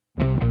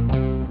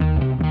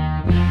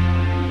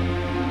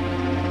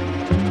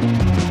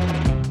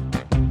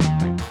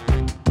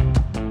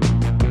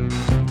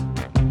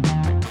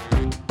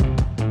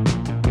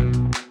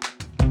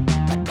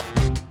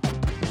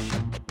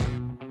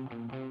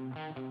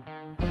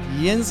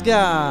Yins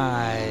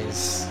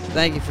guys,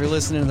 thank you for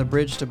listening to the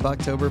Bridge to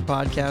Bucktober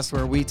podcast,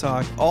 where we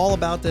talk all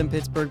about them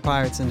Pittsburgh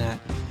Pirates and that.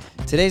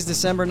 Today's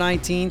December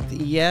 19th.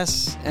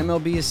 Yes,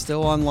 MLB is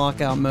still on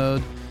lockout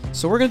mode,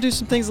 so we're going to do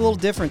some things a little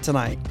different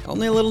tonight.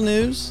 Only a little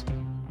news,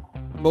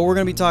 but we're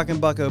going to be talking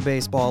Bucko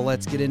baseball.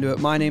 Let's get into it.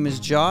 My name is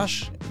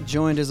Josh,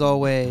 joined as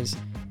always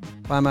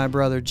by my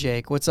brother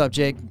Jake. What's up,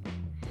 Jake?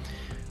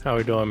 How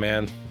we doing,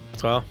 man?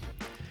 Well,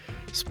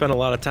 spent a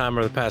lot of time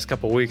over the past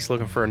couple of weeks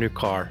looking for a new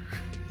car.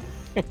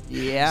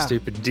 Yeah.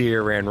 Stupid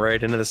deer ran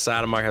right into the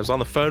side of my car. I was on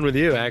the phone with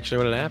you, actually,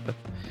 when it happened.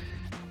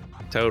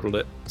 Totaled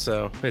it.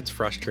 So it's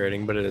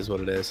frustrating, but it is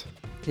what it is.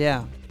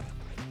 Yeah.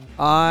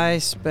 I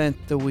spent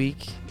the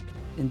week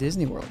in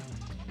Disney World.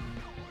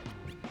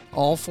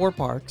 All 4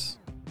 parks,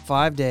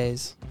 5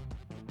 days.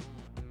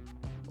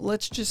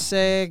 Let's just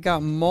say I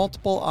got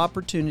multiple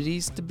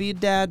opportunities to be a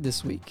dad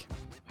this week.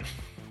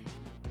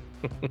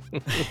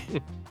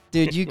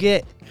 Dude, you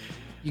get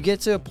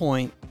to a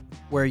point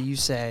where you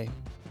say,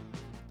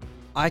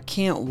 I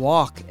can't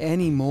walk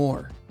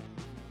anymore.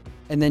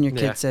 And then your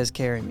kid says,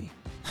 carry me.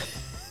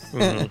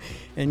 Mm-hmm.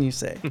 And you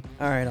say,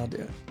 all right, I'll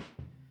do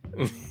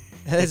it.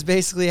 That's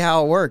basically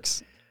how it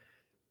works.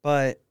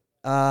 But,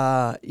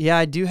 yeah,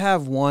 I do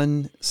have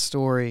one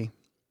story.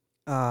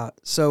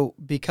 So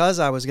because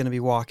I was going to be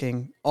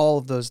walking all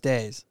of those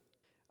days,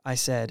 I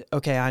said,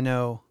 okay, I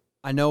know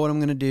what I'm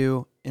going to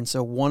do. And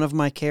so one of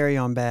my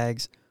carry-on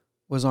bags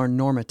was our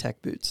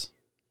Normatec boots.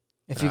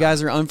 If you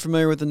guys are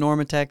unfamiliar with the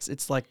Normatecs,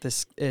 it's like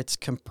this, it's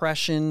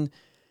compression.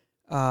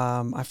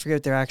 I forget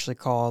what they're actually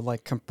called,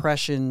 like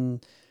compression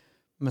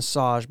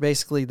massage.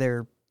 Basically,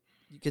 you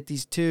get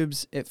these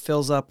tubes, it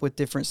fills up with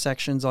different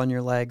sections on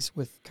your legs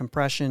with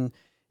compression.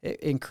 It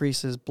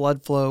increases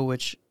blood flow,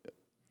 which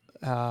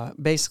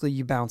basically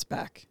you bounce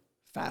back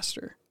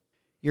faster.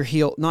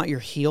 Not your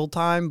heal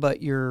time,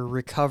 but your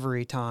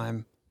recovery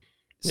time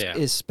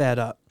is sped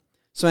up.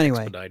 So anyway,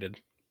 expedited.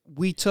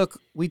 We took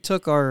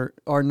our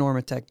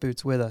Normatec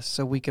boots with us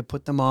so we could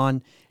put them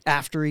on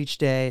after each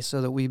day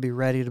so that we'd be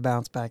ready to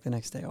bounce back the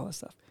next day, all that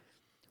stuff.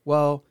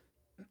 Well,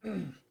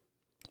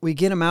 we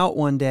get them out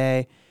one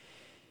day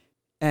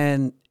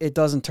and it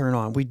doesn't turn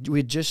on.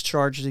 We just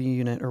charged the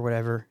unit or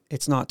whatever.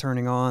 It's not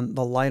turning on.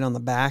 The light on the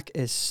back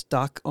is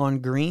stuck on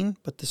green,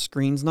 but the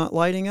screen's not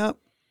lighting up.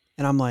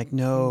 And I'm like,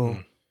 no.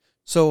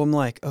 So I'm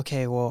like,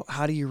 okay, well,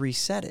 how do you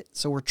reset it?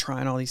 So we're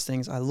trying all these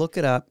things. I look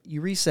it up. You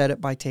reset it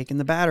by taking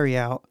the battery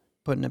out,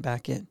 putting it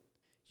back in.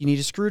 You need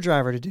a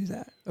screwdriver to do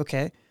that.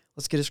 Okay,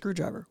 let's get a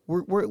screwdriver.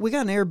 We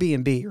got an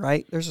Airbnb,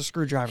 right? There's a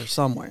screwdriver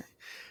somewhere.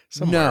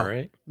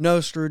 Right? No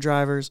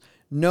screwdrivers.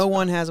 No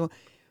one has one.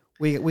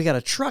 We got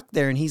a truck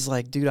there, and he's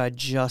like, dude, I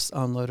just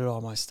unloaded all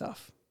my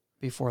stuff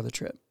before the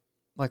trip.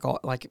 Like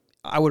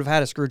I would have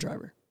had a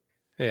screwdriver.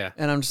 Yeah.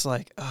 And I'm just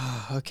like,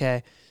 oh,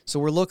 okay. So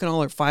we're looking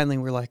all at, finally,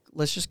 we're like,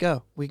 let's just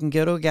go. We can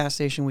go to a gas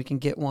station. We can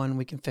get one.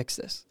 We can fix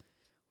this.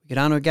 We get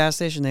down to a gas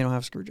station. They don't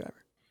have a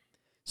screwdriver.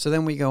 So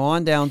then we go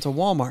on down to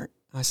Walmart.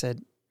 I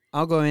said,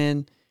 I'll go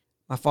in.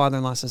 My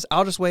father-in-law says,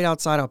 I'll just wait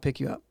outside. I'll pick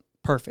you up.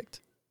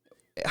 Perfect.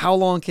 How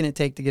long can it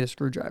take to get a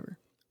screwdriver?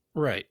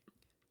 Right.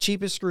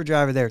 Cheapest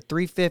screwdriver there,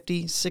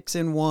 $350,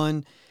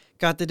 6-in-1.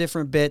 Got the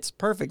different bits.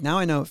 Perfect. Now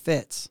I know it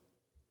fits.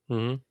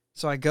 Mm-hmm.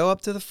 So I go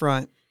up to the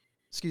front.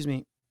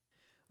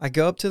 I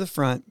go up to the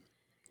front.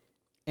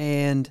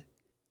 And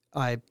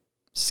I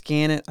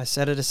scan it. I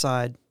set it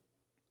aside.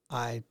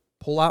 I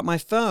pull out my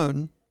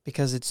phone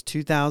because it's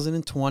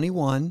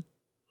 2021.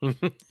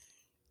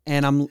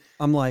 And I'm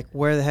like,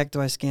 where the heck do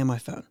I scan my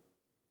phone?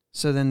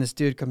 So then this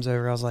dude comes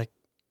over. I was like,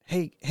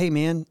 hey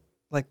man,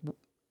 like,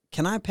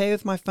 can I pay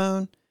with my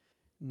phone?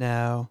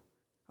 No.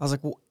 I was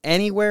like, well,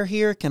 anywhere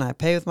here, can I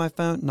pay with my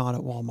phone? Not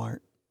at Walmart.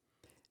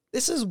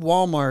 This is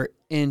Walmart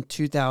in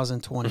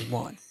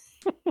 2021.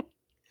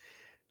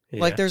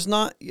 Like, there's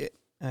not...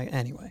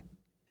 Anyway,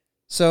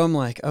 so I'm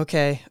like,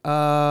 okay.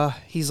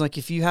 He's like,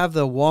 if you have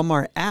the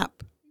Walmart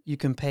app, you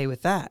can pay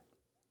with that.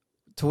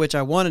 To which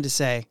I wanted to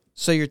say,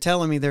 so you're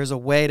telling me there's a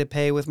way to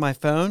pay with my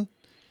phone?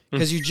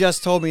 Because you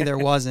just told me there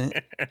wasn't.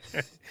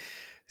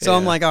 So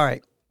I'm like, all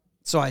right.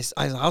 So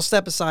I'll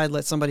step aside,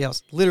 let somebody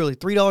else. Literally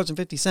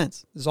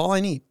 $3.50 is all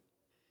I need.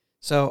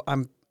 So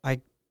I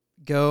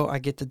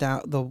get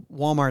the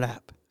Walmart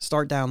app,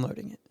 start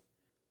downloading it.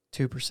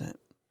 2%.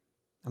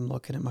 I'm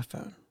looking at my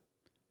phone.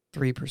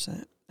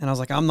 3%. And I was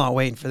like, I'm not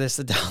waiting for this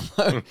to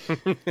download.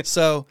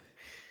 So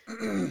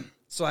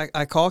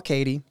I call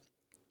Katie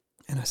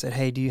and I said,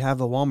 hey, do you have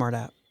the Walmart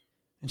app?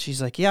 And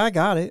she's like, yeah, I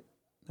got it.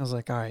 I was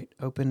like, all right,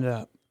 open it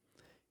up.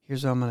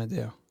 Here's what I'm going to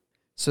do.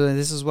 So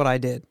this is what I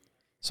did.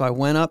 So I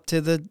went up to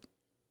the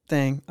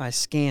thing, I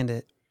scanned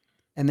it,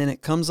 and then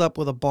it comes up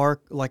with a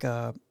what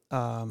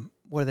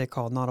are they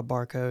called? Not a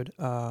barcode.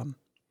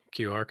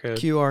 QR code.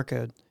 QR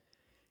code.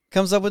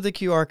 Comes up with the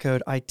QR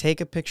code. I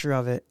take a picture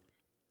of it,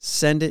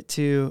 send it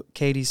to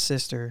Katie's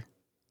sister,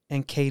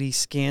 and Katie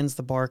scans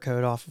the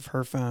barcode off of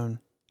her phone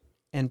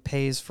and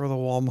pays for the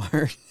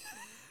Walmart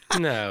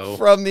No.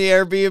 from the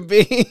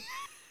Airbnb.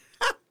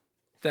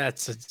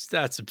 That's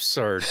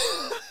absurd.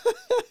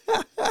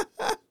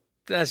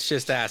 That's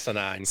just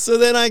asinine. So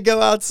then I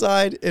go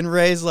outside and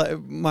Ray's like,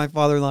 my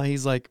father-in-law,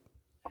 he's like,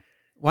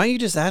 why don't you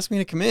just ask me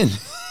to come in?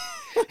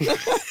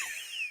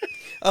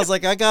 I was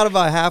like, I got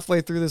about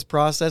halfway through this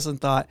process and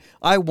thought,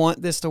 I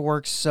want this to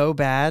work so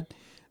bad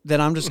that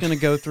I'm just going to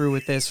go through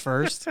with this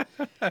first.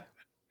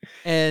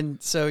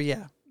 And so,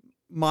 yeah,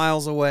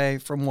 miles away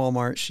from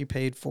Walmart, she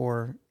paid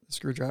for the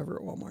screwdriver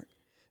at Walmart.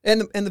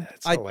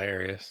 That's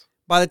hilarious.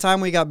 By the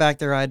time we got back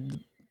there, I'd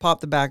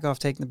popped the back off,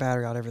 taken the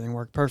battery out, everything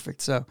worked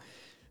perfect. So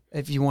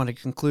if you want a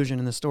conclusion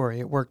in the story,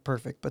 it worked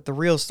perfect. But the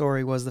real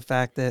story was the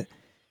fact that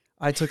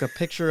I took a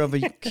picture of a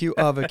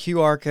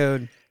QR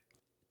code,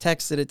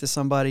 texted it to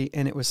somebody,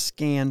 and it was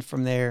scanned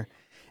from there.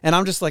 And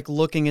I'm just like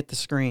looking at the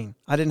screen.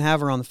 I didn't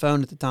have her on the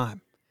phone at the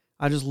time.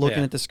 I was just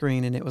looking at the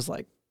screen, and it was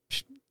like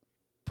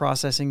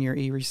processing your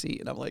e-receipt.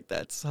 And I'm like,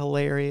 that's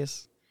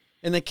hilarious.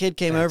 And the kid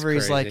came over. Crazy.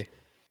 He's like,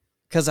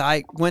 because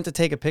I went to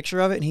take a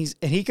picture of it,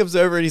 and he comes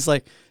over and he's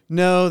like,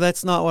 no,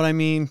 that's not what I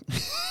mean.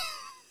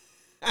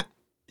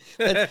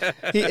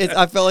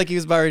 I felt like he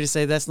was about ready to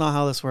say, that's not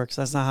how this works.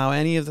 That's not how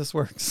any of this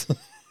works.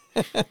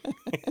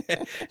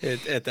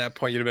 At that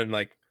point, you'd have been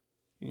like,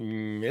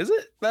 is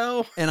it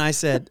though? And I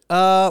said,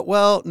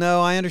 well,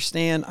 no, I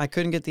understand. I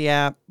couldn't get the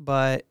app,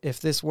 but if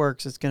this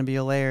works, it's going to be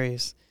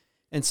hilarious.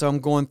 And so I'm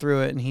going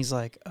through it, and he's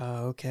like,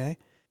 okay.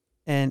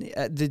 And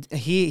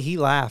he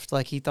laughed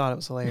like he thought it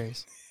was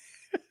hilarious.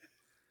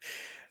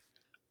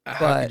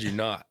 How could you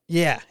not?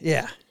 Yeah.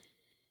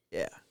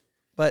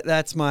 But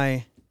that's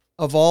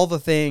of all the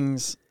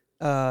things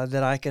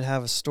that I could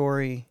have a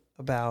story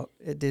about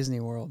at Disney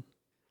World,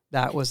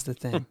 that was the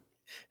thing.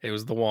 It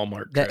was the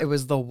Walmart trip. It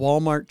was the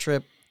Walmart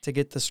trip to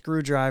get the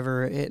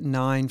screwdriver at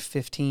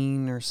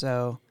 9:15 or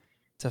so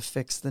to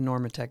fix the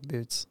Normatec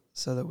boots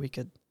so that we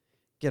could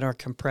get our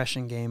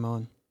compression game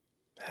on.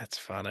 That's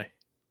funny.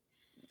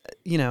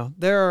 You know,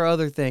 there are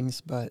other things,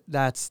 but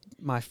that's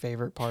my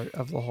favorite part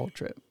of the whole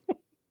trip.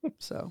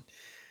 So.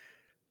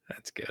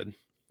 That's good.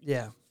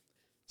 Yeah.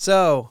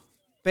 So,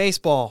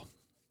 baseball.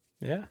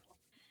 Yeah.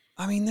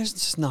 I mean, there's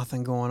just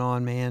nothing going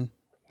on, man.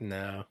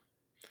 No.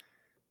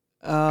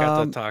 I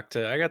got to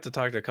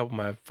talk to a couple of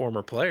my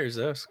former players,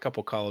 though. A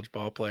couple college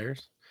ball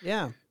players.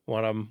 Yeah.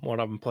 One of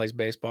them plays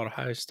baseball at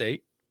Ohio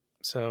State.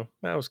 So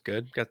that was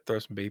good. Got to throw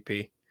some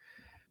BP.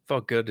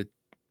 Felt good to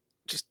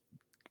just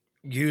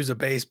use a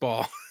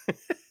baseball.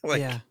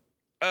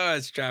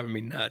 It's driving me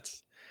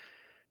nuts.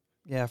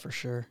 Yeah, for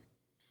sure.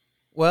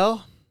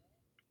 Well,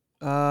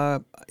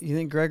 you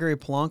think Gregory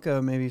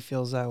Polanco maybe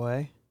feels that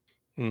way?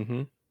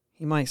 Mm-hmm.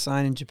 He might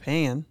sign in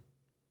Japan.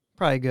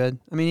 Probably good.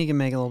 I mean, he can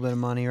make a little bit of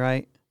money,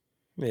 right?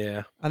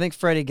 Yeah. I think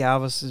Freddie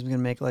Galvis is going to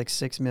make like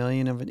 $6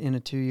 million in a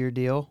 2-year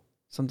deal,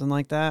 something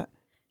like that.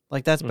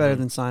 Like that's better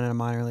than signing a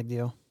minor league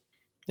deal.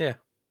 Yeah.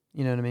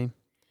 You know what I mean?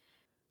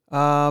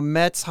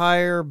 Mets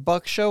hire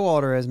Buck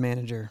Showalter as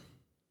manager.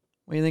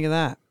 What do you think of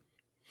that?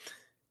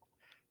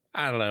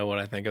 I don't know what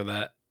I think of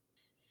that.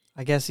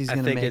 I guess he's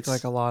going to make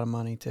like a lot of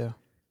money too.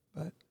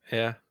 But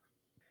yeah,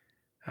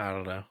 I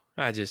don't know.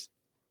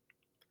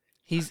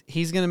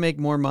 He's going to make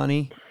more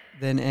money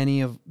than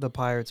any of the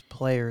Pirates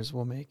players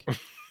will make.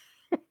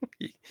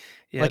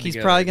 Like he's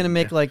probably going to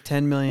make like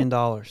 $10 million.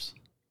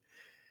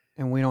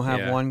 And we don't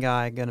have one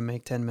guy going to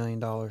make $10 million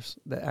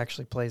that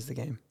actually plays the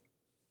game.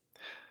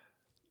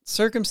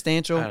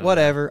 Circumstantial,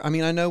 whatever. Know. I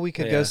mean, I know we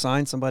could go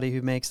sign somebody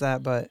who makes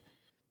that, but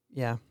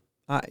yeah,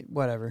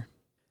 whatever.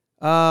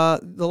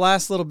 The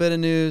last little bit of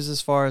news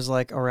as far as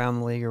like around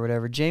the league or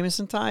whatever,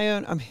 Jameson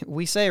Taillon, I mean,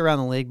 we say around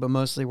the league, but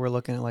mostly we're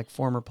looking at like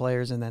former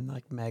players and then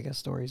like mega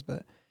stories,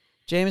 but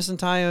Jameson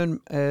Taillon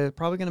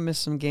probably going to miss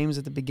some games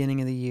at the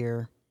beginning of the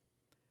year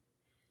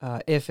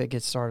if it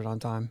gets started on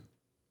time.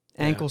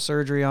 Ankle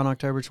surgery on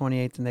October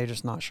 28th, and they're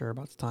just not sure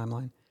about the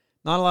timeline.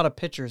 Not a lot of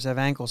pitchers have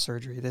ankle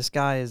surgery. This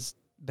guy has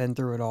been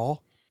through it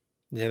all.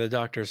 Yeah, the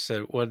doctors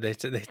said, what they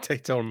said, they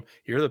told him,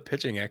 you're the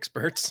pitching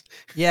experts.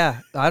 Yeah,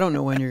 I don't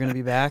know when you're going to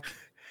be back.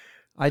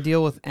 I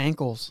deal with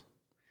ankles.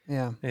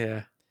 Yeah.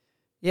 Yeah.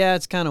 Yeah,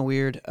 it's kind of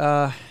weird.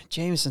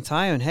 Jameson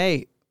Taillon,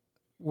 hey,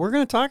 we're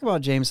going to talk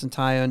about Jameson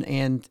Taillon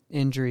and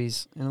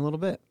injuries in a little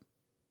bit.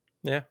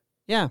 Yeah.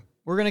 Yeah.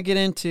 We're going to get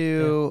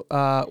into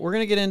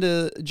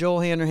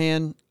Joel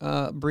Hanrahan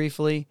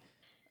briefly,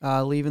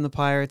 leaving the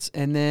Pirates,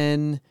 and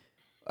then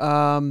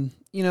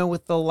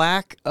with the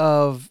lack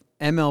of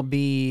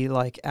MLB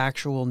like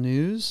actual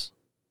news,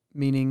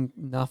 meaning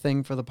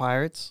nothing for the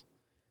Pirates.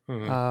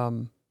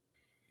 Mm-hmm.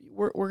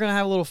 We're gonna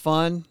have a little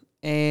fun,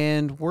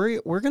 and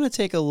we're gonna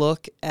take a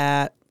look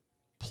at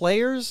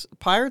Pirates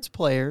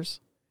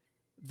players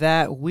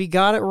that we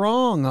got it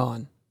wrong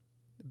on.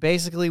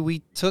 Basically, we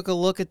took a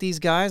look at these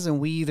guys and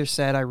we either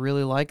said, I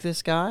really like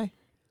this guy,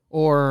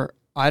 or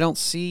I don't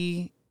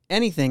see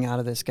anything out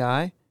of this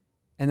guy,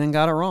 and then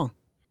got it wrong.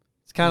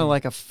 It's kind of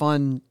like a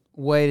fun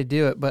way to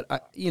do it, but I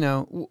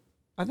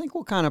think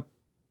we'll kind of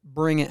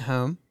bring it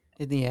home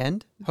in the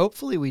end.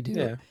 Hopefully we do.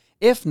 Yeah.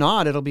 If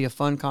not, it'll be a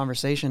fun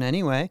conversation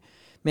anyway.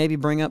 Maybe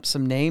bring up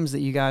some names that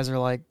you guys are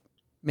like,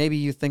 maybe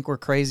you think we're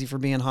crazy for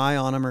being high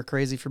on them or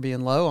crazy for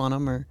being low on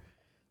them,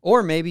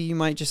 or maybe you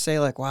might just say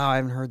like, wow, I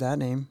haven't heard that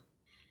name.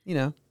 you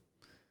know,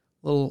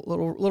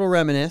 little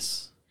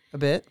reminisce a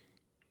bit.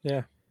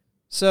 Yeah.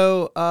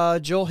 So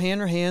Joel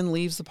Hanrahan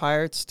leaves the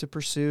Pirates to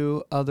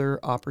pursue other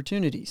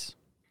opportunities.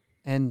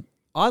 And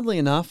oddly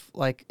enough,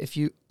 like if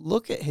you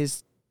look at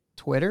his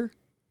Twitter,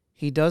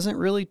 he doesn't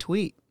really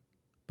tweet,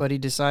 but he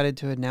decided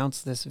to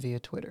announce this via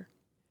Twitter.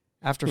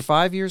 After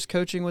 5 years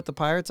coaching with the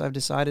Pirates, I've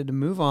decided to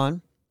move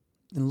on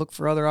and look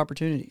for other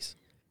opportunities.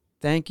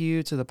 Thank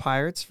you to the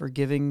Pirates for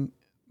giving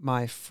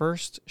my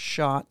first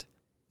shot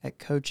at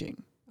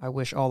coaching. I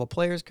wish all the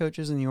players,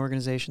 coaches, and the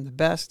organization the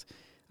best.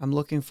 I'm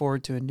looking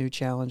forward to a new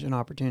challenge and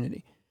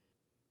opportunity.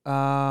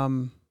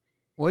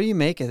 What do you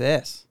make of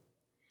this?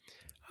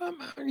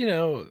 You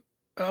know,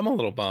 I'm a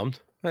little bummed.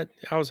 I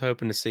was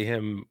hoping to see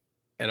him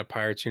in a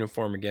Pirates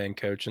uniform again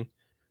coaching.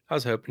 I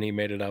was hoping he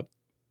made it up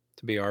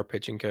to be our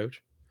pitching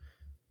coach.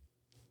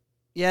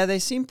 Yeah, they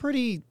seem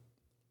pretty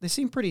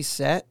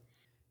set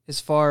as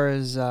far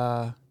as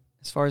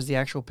the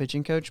actual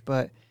pitching coach,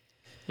 but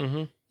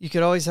Mm-hmm. you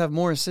could always have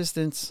more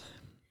assistants.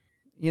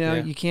 You know,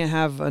 Yeah. you can't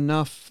have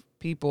enough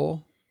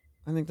people.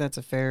 I think that's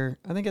a fair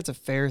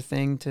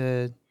thing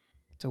to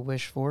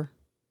wish for.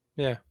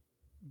 Yeah.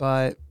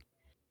 But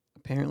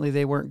apparently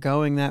they weren't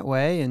going that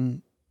way,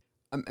 and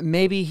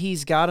maybe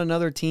he's got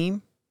another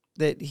team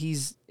that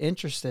he's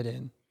interested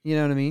in. You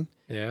know what I mean?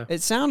 Yeah.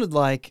 It sounded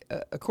like,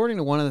 according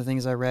to one of the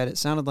things I read, it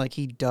sounded like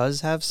he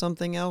does have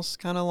something else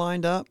kind of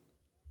lined up,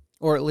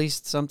 or at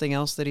least something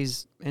else that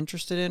he's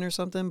interested in or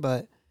something,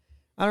 but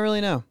I don't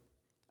really know.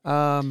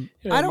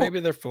 Maybe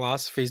their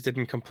philosophies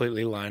didn't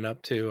completely line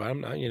up too. I'm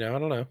not, I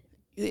don't know.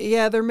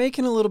 Yeah, they're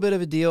making a little bit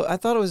of a deal. I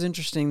thought it was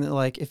interesting that,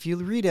 like, if you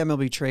read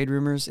MLB trade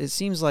rumors, it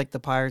seems like the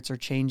Pirates are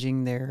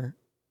changing their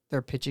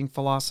pitching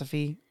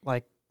philosophy,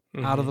 like,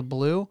 out of the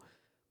blue.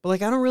 But,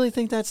 like, I don't really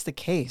think that's the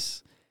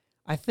case.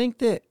 I think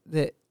that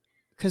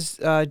because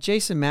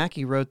Jason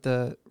Mackey wrote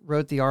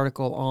the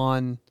article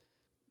on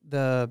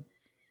the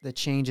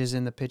changes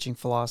in the pitching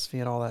philosophy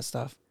and all that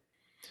stuff.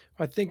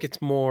 I think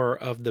it's more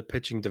of the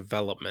pitching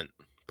development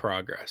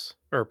progress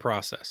or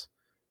process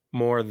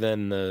more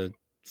than the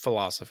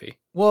philosophy.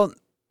 Well,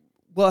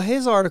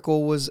 his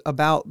article was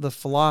about the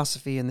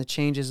philosophy and the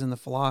changes in the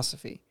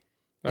philosophy,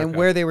 and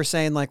where they were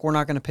saying, like, we're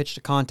not going to pitch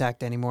to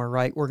contact anymore,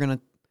 right? We're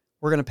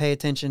gonna pay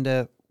attention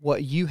to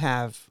what you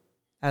have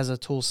as a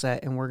tool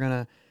set, and we're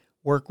gonna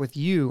work with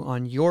you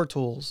on your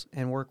tools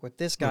and work with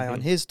this guy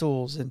on his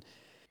tools and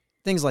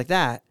things like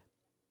that.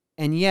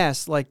 And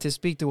yes, like, to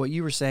speak to what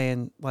you were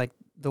saying, like,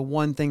 the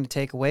one thing to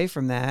take away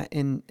from that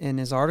in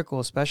his article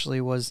especially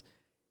was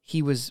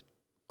he was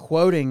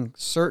quoting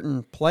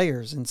certain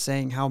players and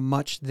saying how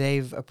much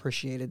they've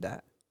appreciated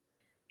that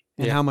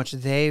and how much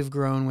they've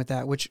grown with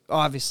that, which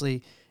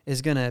obviously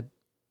is gonna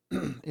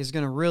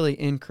really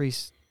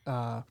increase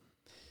the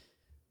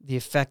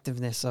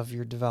effectiveness of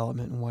your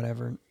development and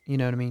whatever. You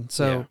know what I mean?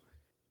 So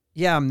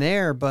yeah, I'm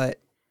there, but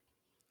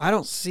I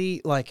don't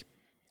see, like,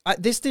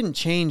 this didn't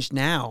change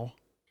now.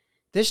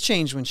 This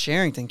changed when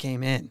Sherrington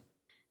came in.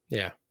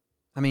 Yeah.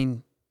 I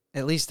mean,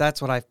 at least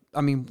that's what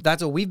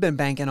that's what we've been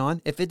banking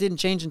on. If it didn't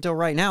change until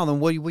right now, then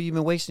what have you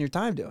been wasting your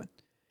time doing?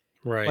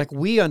 Right. Like,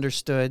 we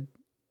understood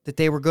that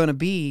they were going to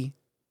be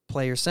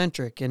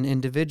player-centric and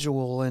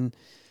individual. And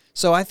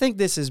so I think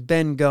this has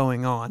been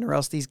going on, or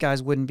else these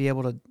guys wouldn't be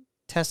able to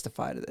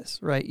testify to this,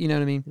 right? You know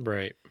what I mean?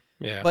 Right.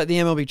 Yeah. But the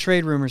MLB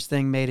trade rumors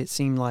thing made it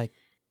seem like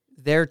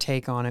their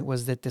take on it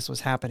was that this was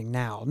happening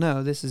now.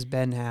 No, this has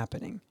been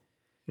happening.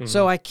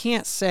 So I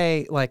can't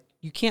say, like,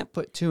 you can't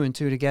put two and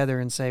two together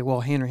and say, well,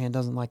 Hanrahan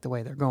doesn't like the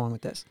way they're going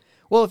with this.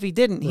 Well, if he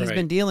didn't, he's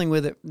been dealing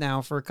with it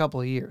now for a couple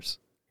of years.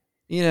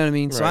 You know what I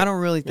mean? So I don't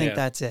really think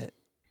that's it.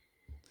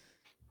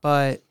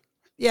 But,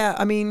 yeah,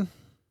 I mean,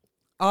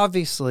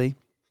 obviously,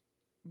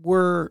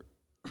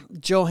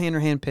 Joel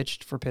Hanrahan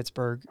pitched for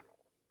Pittsburgh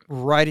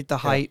right at the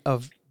height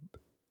of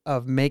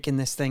making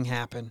this thing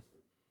happen.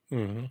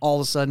 All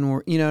of a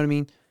sudden, you know what I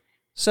mean?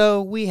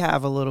 So we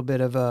have a little bit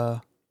of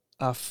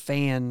a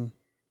fan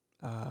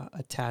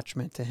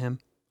attachment to him,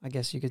 I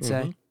guess you could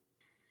say.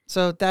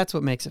 So that's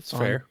what makes it fun.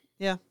 Fair.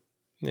 Yeah.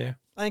 Yeah.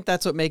 I think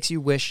that's what makes you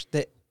wish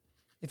that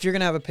if you're going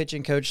to have a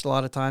pitching coach, a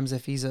lot of times,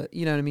 if he's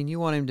you know what I mean, you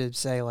want him to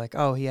say, like,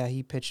 oh, yeah,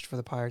 he pitched for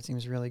the Pirates. He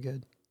was really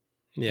good.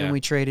 Yeah. And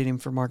we traded him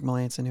for Mark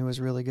Melancon, who was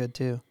really good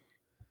too.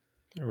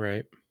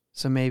 Right.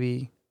 So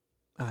maybe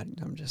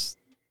I'm just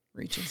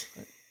reaching.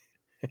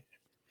 But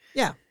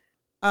yeah.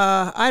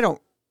 I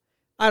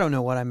don't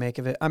know what I make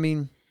of it. I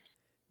mean,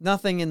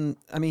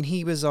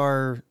 he was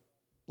our,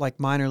 like,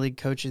 minor league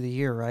coach of the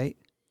year, right?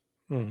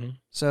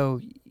 So,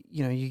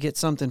 you know, you get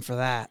something for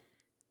that.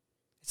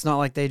 It's not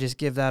like they just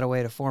give that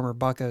away to former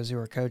Buccos who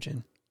are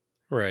coaching.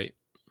 Right.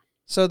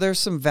 So there's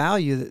some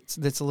value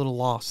that's a little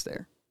lost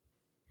there.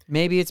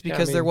 Maybe it's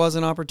because there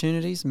wasn't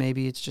opportunities.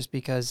 Maybe it's just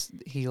because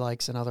he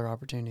likes another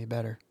opportunity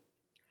better.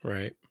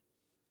 Right.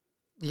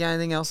 You got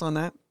anything else on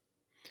that?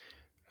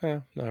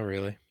 Not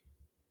really.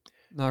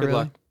 Not Good really?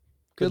 luck.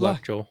 Good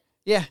luck, Joel.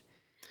 Yeah.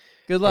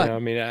 Good luck. I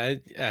mean,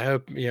 I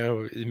hope,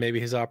 maybe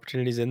his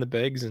opportunity's in the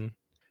bigs, and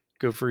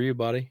good for you,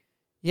 buddy.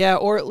 Yeah,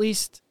 or at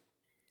least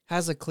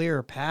has a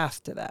clearer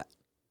path to that.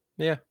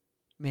 Yeah.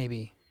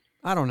 maybe.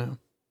 I don't know.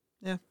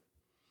 Yeah.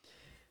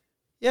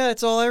 Yeah,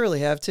 that's all I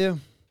really have, too.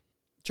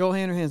 Joel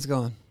Hanrahan's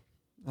gone.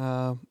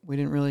 We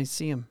didn't really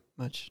see him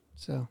much,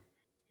 so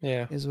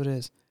Yeah. it is what it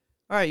is.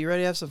 All right, you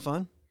ready to have some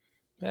fun?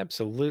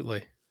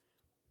 Absolutely.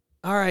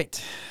 All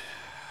right.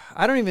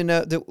 I don't even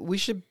know that we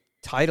should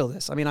title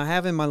this. I mean, I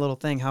have in my little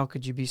thing, How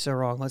Could You Be So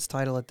Wrong? Let's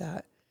title it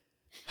that.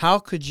 How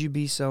Could You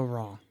Be So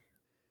Wrong?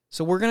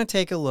 So we're going to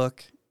take a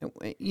look.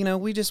 You know,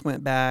 we just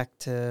went back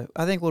to,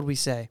 I think, what did we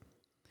say?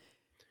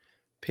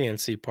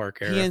 PNC Park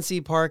era.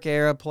 PNC Park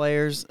era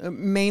players,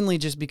 mainly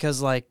just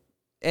because, like,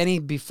 any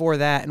before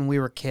that and we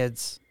were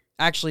kids.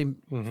 Actually,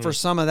 for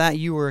some of that,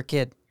 you were a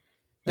kid.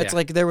 That's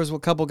like, there was a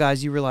couple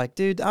guys you were like,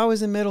 dude, I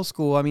was in middle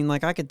school. I mean,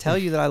 like, I could tell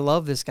you that I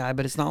love this guy,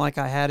 but it's not like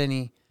I had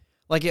any,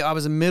 like, I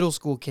was a middle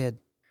school kid.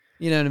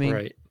 You know what I mean?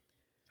 Right.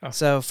 Oh.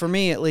 So for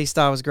me, at least,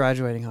 I was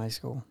graduating high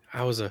school.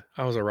 I was a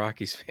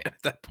Rockies fan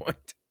at that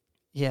point.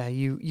 Yeah,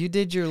 you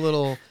did your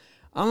little,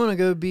 I'm going to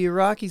go be a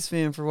Rockies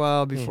fan for a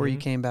while before you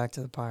came back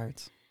to the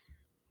Pirates.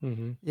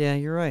 Yeah,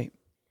 you're right.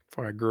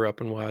 Before I grew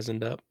up and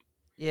wisened up.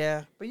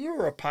 Yeah, but you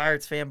were a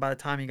Pirates fan by the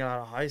time you got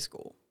out of high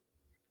school.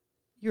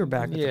 You were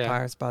back with the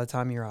Pirates by the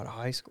time you were out of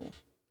high school.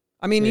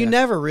 I mean, you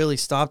never really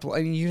stopped.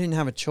 I mean, you didn't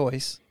have a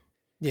choice.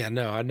 Yeah,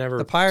 no, I never.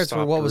 The Pirates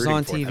were what was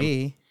on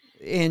TV,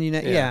 and you know,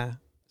 yeah.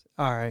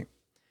 All right.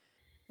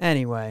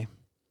 Anyway,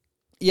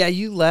 yeah,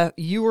 you left.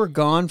 You were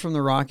gone from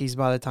the Rockies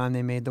by the time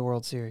they made the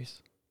World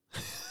Series.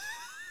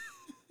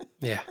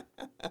 Yeah,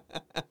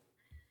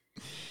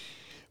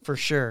 for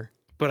sure.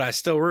 But I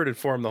still rooted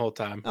for him the whole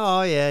time.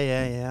 Oh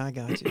yeah. I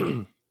got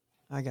you.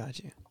 I got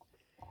you.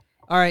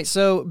 All right,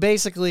 so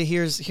basically,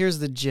 here's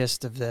the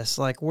gist of this.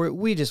 Like,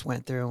 we just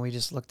went through and we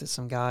just looked at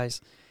some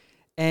guys,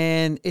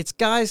 and it's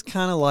guys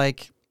kind of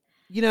like,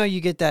 you know, you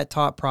get that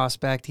top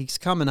prospect, he's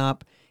coming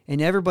up, and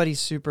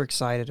everybody's super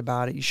excited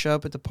about it. You show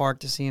up at the park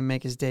to see him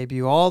make his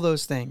debut, all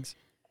those things.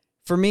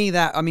 For me,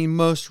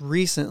 most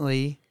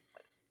recently,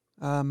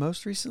 not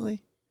most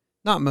recently.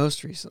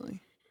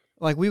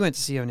 Like, we went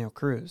to see O'Neal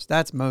Cruz.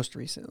 That's most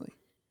recently.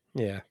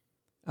 Yeah.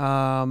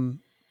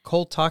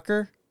 Cole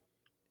Tucker.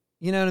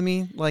 You know what I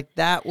mean? Like,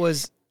 that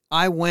was,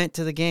 I went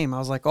to the game. I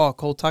was like, oh,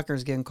 Cole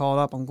Tucker's getting called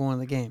up. I'm going to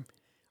the game.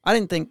 I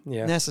didn't think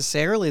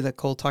necessarily that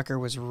Cole Tucker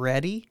was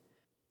ready.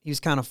 He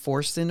was kind of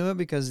forced into it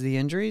because of the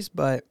injuries,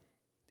 but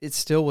it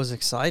still was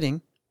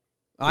exciting.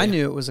 I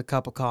knew it was a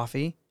cup of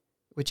coffee,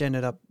 which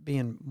ended up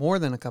being more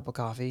than a cup of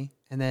coffee.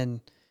 And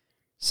then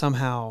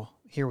somehow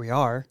here we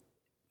are.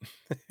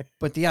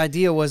 But the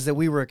idea was that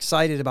we were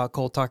excited about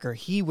Cole Tucker.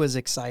 He was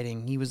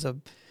exciting. He was a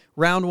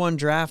round 1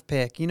 draft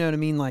pick. You know what I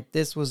mean? Like,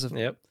 this was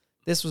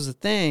a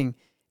thing.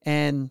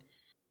 And,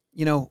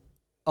 you know,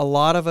 a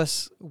lot of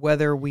us,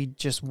 whether we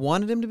just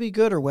wanted him to be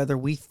good or whether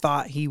we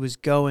thought he was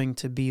going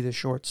to be the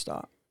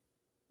shortstop,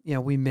 you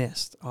know, we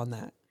missed on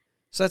that.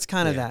 So that's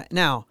kind of that.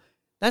 Now,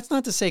 that's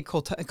not to say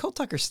Cole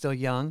Tucker's still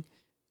young.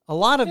 A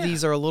lot of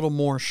these are a little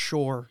more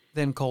sure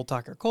than Cole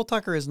Tucker. Cole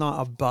Tucker is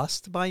not a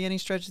bust by any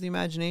stretch of the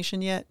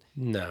imagination yet.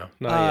 No,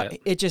 not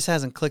yet. It just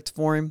hasn't clicked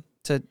for him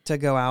to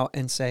go out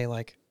and say,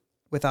 like,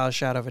 without a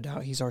shadow of a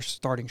doubt, he's our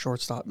starting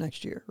shortstop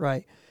next year,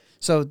 right?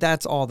 So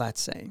that's all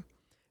that's saying.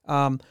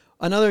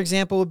 Another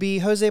example would be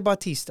Jose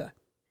Bautista.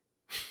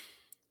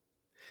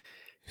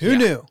 Who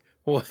knew?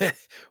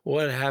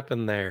 What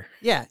happened there?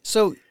 Yeah,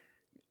 so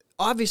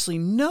obviously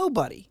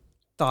nobody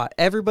thought,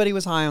 everybody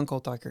was high on Cole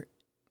Tucker.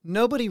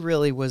 Nobody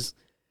really was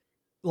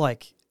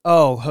like,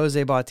 oh,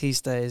 Jose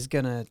Bautista is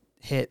going to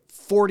hit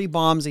 40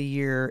 bombs a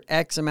year,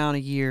 X amount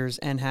of years,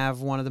 and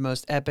have one of the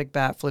most epic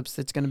bat flips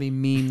that's going to be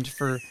memed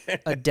for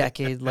a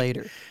decade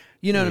later.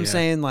 You know what I'm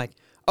saying? Like,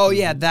 oh,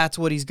 yeah, that's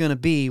what he's going to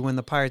be when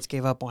the Pirates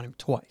gave up on him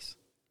twice.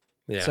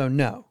 Yeah. So,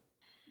 no.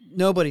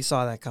 Nobody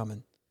saw that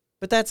coming.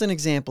 But that's an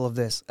example of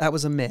this. That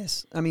was a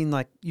miss. I mean,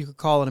 like, you could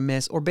call it a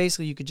miss, or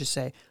basically you could just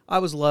say, I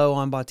was low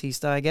on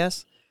Bautista, I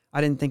guess. I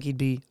didn't think he'd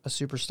be a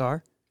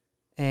superstar.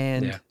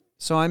 And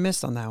so I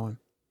missed on that one.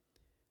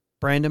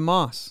 Brandon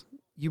Moss.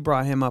 You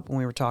brought him up when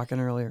we were talking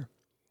earlier.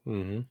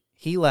 Mm-hmm.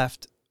 He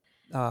left.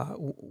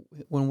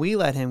 When we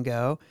let him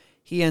go,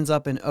 he ends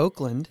up in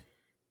Oakland.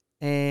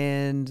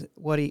 And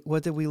what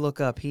did we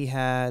look up? He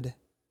had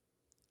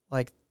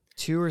like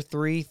 2 or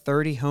 3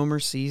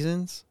 30-homer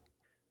seasons.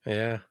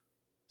 Yeah.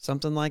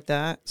 Something like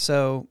that.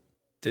 So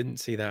didn't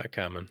see that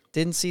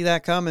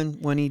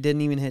coming when he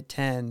didn't even hit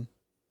 10.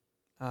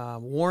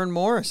 Warren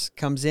Morris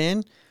comes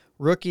in,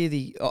 rookie of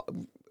the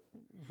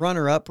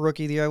runner-up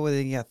rookie of the year. Whether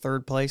he got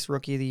 3rd place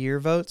rookie of the year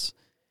votes,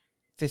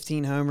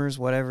 15 homers,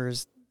 whatever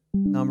his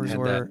numbers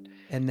were,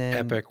 and then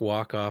epic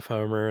walk-off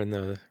homer in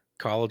the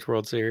College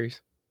World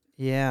Series.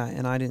 Yeah,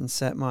 and I didn't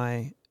set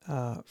my.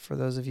 For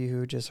those of you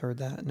who just heard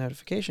that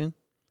notification,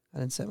 I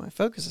didn't set my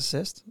focus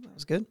assist. That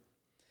was good.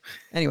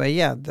 Anyway,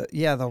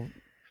 the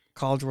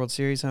College World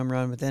Series home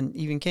run, but then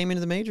even came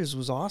into the majors,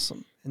 was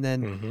awesome. And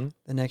then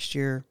the next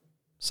year,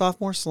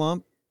 sophomore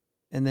slump,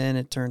 and then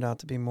it turned out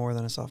to be more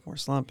than a sophomore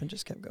slump and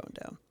just kept going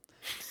down.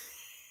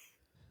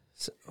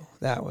 So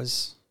that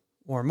was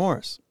Warren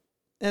Morris.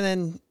 And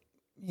then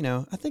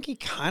I think he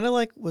kind of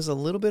like was a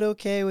little bit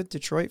okay with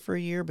Detroit for a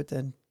year, but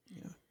then,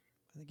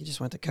 I think he just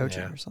went to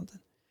coaching or something.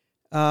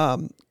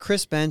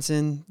 Chris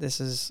Benson,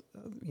 this is,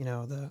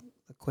 the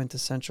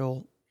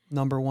quintessential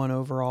number 1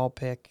 overall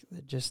pick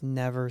that just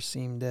never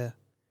seemed to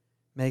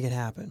make it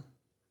happen.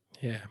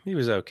 Yeah, he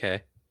was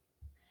okay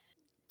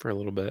for a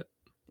little bit,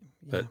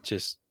 Yeah. but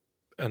just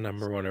a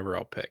number 1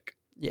 overall pick.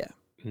 Yeah.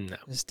 No.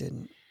 Just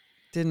didn't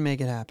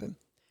make it happen.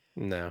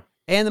 No.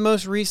 And the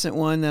most recent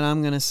one that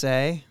I'm going to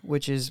say,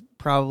 which is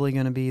probably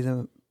going to be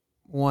the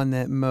one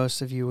that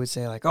most of you would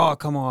say like, oh,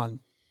 come on.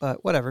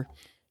 But whatever.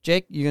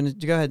 Jake, you're going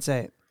to go ahead and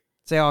say it.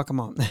 Say, oh, come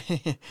on.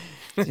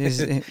 Here's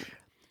the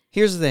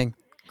thing.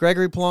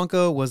 Gregory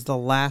Polanco was the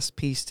last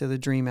piece to the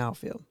dream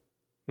outfield.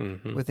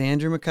 Mm-hmm. With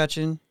Andrew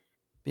McCutchen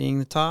being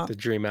the top. The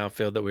dream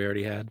outfield that we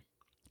already had.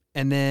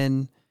 And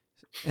then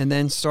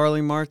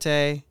Starling Marte,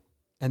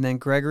 and then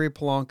Gregory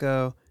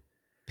Polanco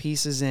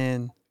pieces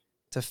in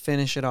to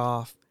finish it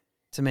off,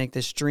 to make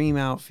this dream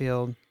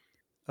outfield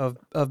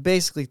of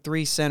basically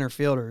 3 center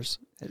fielders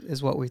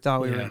is what we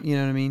thought we were, you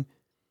know what I mean?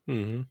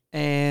 Mm-hmm.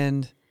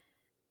 And,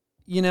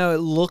 it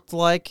looked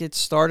like it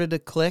started to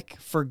click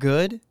for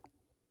good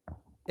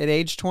at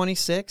age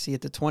 26. He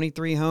hit the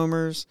 23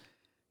 homers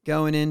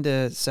going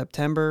into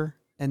September,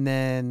 and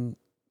then,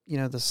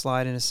 the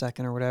slide in a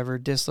second or whatever,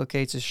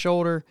 dislocates his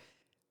shoulder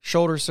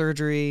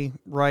surgery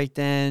right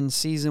then.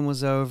 Season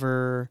was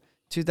over.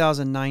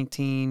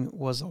 2019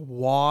 was a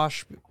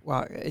wash.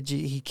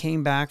 He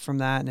came back from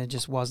that, and it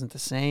just wasn't the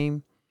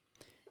same.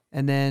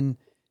 And then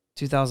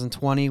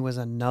 2020 was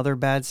another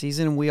bad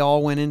season, and we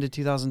all went into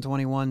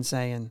 2021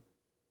 saying,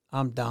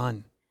 I'm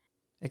done.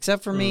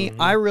 Except for me,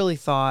 I really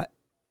thought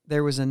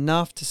there was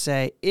enough to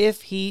say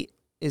if he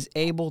is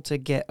able to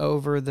get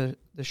over the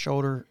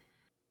shoulder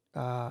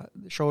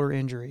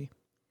injury,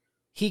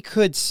 he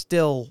could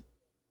still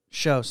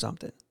show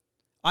something.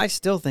 I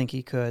still think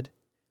he could.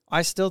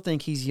 I still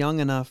think he's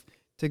young enough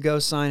to go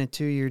sign a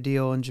 2-year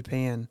deal in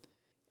Japan.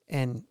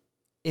 And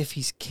if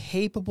he's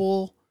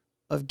capable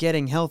of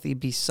getting healthy,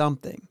 be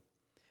something.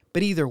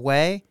 But either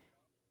way,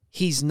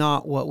 he's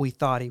not what we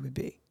thought he would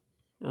be.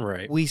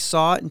 Right. We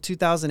saw it in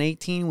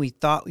 2018. We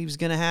thought he was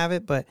going to have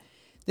it, but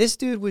this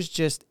dude was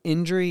just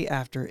injury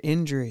after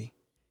injury.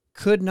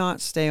 Could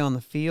not stay on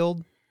the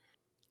field.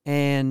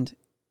 And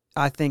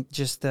I think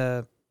just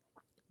the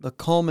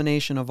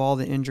culmination of all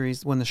the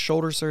injuries when the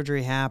shoulder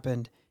surgery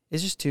happened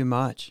is just too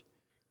much.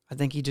 I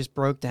think he just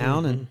broke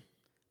down,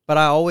 but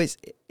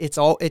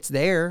it's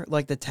there.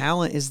 Like the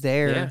talent is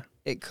there. Yeah.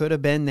 It could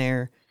have been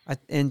there.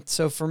 And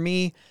so for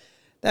me,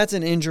 that's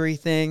an injury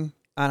thing.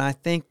 And I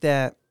think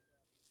that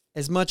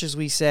as much as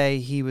we say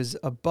he was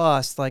a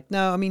bust,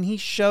 he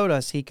showed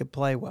us he could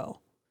play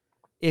well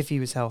if he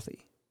was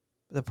healthy.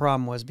 The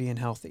problem was being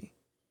healthy.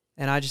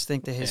 And I just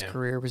think that his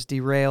career was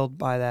derailed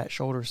by that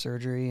shoulder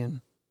surgery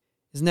and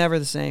is never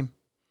the same.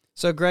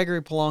 So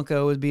Gregory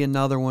Polanco would be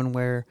another one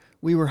where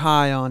we were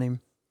high on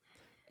him.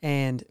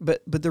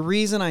 But the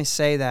reason I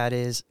say that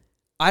is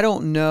I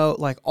don't know,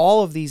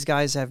 all of these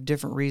guys have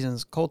different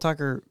reasons. Cole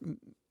Tucker,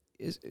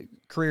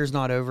 career's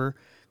not over.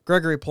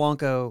 Gregory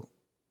Polanco,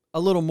 a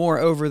little more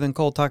over than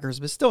Cole Tucker's,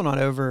 but still not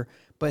over.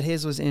 But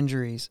his was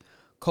injuries.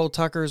 Cole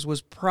Tucker's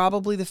was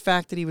probably the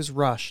fact that he was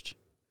rushed.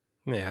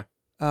 Yeah.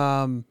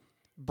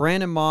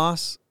 Brandon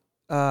Moss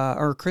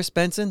or Chris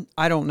Benson,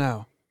 I don't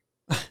know.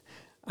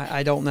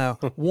 I don't know.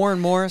 Warren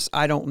Morris,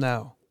 I don't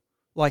know.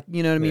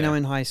 You know what I mean? Yeah. I'm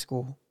in high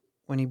school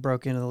when he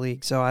broke into the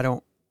league, so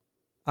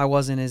I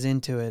wasn't as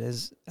into it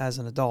as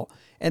an adult.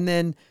 And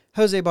then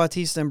Jose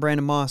Bautista and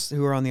Brandon Moss,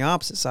 who are on the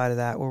opposite side of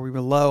that, where we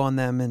were low on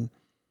them, and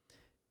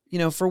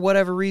for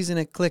whatever reason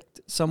it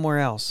clicked somewhere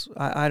else.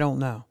 I don't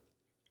know.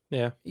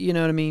 Yeah. You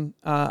know what I mean?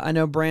 I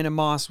know Brandon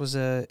Moss was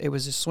a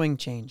swing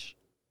change.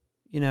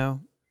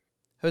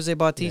 Jose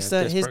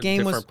Bautista, his game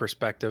was different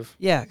perspective.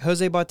 Yeah,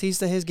 Jose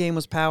Bautista, his game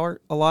was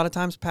power. A lot of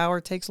times power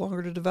takes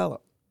longer to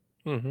develop.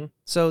 Mm-hmm.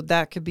 So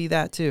that could be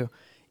that too.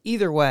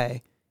 Either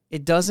way,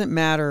 it doesn't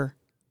matter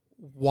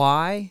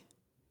why.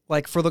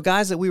 For the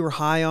guys that we were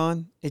high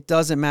on, it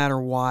doesn't matter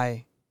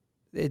why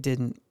it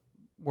didn't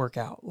work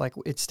out.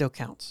 It still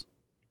counts.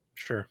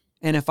 Sure.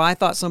 And if I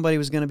thought somebody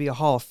was going to be a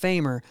Hall of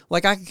Famer,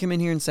 I could come in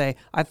here and say,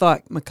 I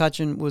thought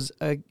McCutchen was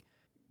a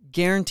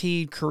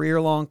guaranteed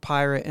career-long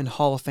Pirate and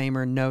Hall of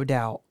Famer, no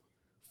doubt.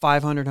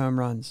 500 home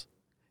runs.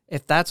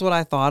 If that's what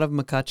I thought of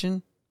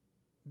McCutchen,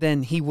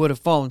 then he would have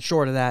fallen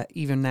short of that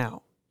even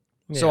now.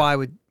 Yeah. So I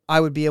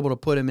would be able to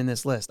put him in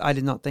this list. I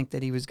did not think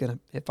that he was going to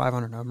hit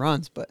 500 home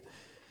runs, but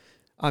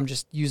I'm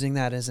just using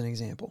that as an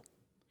example.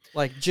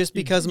 Just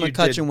because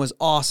McCutchen was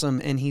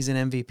awesome and he's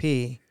an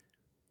MVP.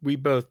 We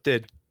both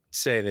did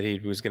say that he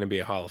was going to be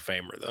a Hall of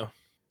Famer, though.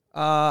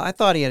 I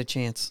thought he had a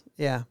chance.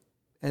 Yeah.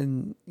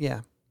 And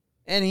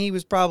he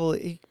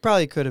probably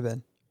could have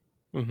been.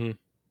 Mm-hmm.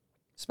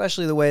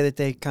 Especially the way that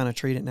they kind of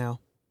treat it now.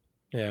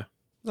 Yeah.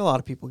 A lot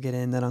of people get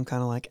in that I'm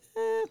kind of like,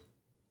 eh.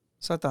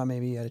 So I thought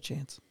maybe he had a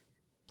chance.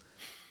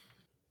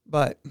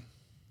 But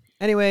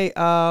anyway, do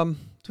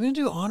we want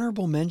to do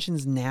honorable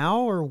mentions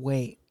now or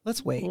wait?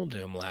 Let's wait. We'll do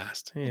them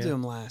last. Yeah. We'll do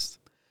them last.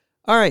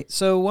 All right,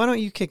 so why don't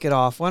you kick it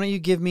off? Why don't you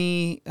give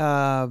me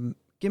one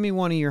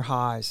of your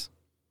highs?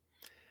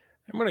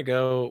 I'm gonna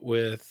go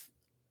with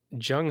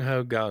Jung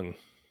Ho Gung.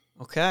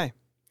 Okay.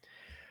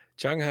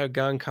 Jung Ho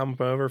Gung come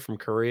over from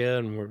Korea,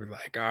 and we're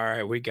like, all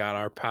right, we got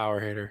our power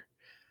hitter.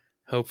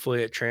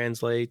 Hopefully, it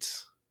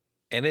translates,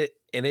 and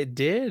it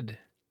did.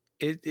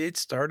 It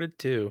started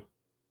to,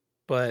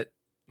 but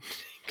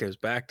goes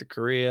back to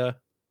Korea,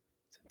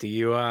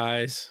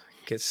 DUIs,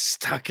 gets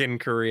stuck in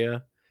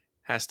Korea,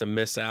 has to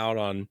miss out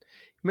on.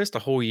 He missed a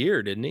whole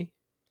year, didn't he?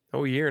 A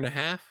whole year and a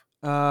half.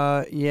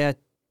 Yeah,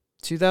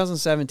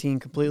 2017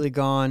 completely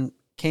gone.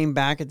 Came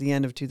back at the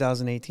end of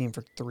 2018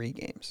 for 3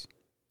 games.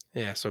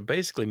 Yeah, so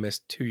basically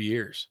missed 2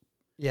 years.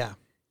 Yeah.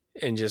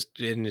 And just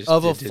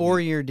of a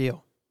 4-year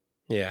deal.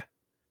 Yeah.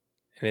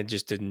 And it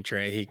just didn't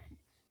He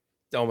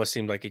almost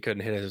seemed like he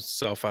couldn't hit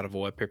himself out of a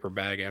wet paper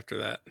bag after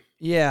that.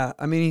 Yeah,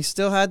 I mean, he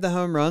still had the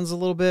home runs a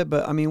little bit,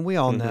 but I mean, we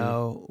all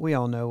know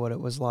what it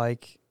was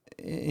like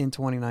in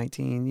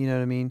 2019. You know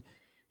what I mean?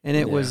 And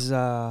it was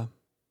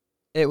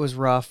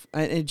rough.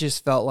 It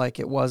just felt like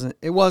it wasn't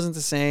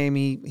the same.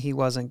 He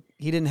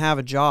didn't have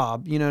a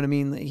job. You know what I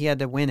mean? He had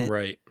to win it.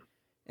 Right.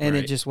 And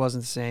it just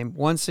wasn't the same.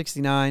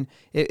 169.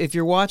 If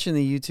you're watching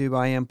the YouTube,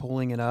 I am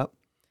pulling it up.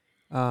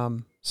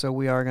 So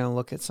we are going to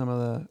look at some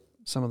of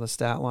the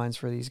stat lines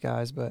for these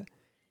guys, but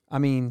I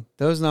mean,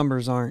 those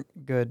numbers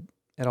aren't good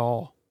at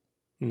all.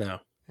 No.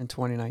 In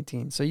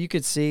 2019. So you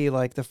could see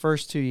like the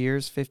first 2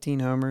 years, 15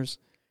 homers,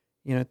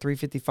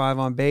 355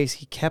 on base.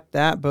 He kept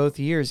that both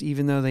years,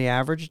 even though the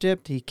average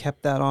dipped, he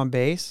kept that on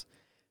base.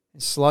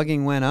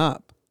 Slugging went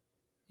up.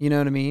 You know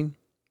what I mean?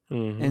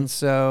 Mm-hmm. And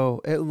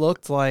so it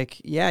looked like,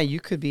 yeah, you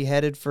could be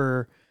headed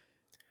for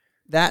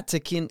that to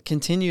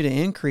continue to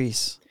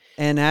increase.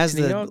 And as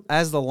the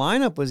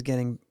lineup was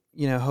getting,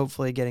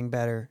 hopefully getting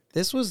better,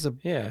 this was a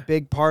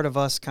big part of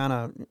us kind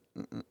of,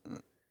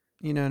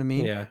 you know what I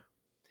mean? Yeah.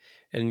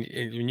 And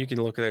you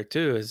can look at it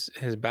too,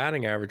 his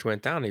batting average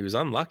went down. He was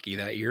unlucky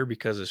that year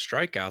because his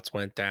strikeouts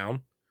went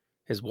down.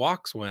 His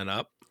walks went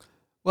up.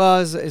 Well,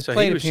 his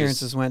plate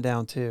appearances went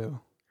down too.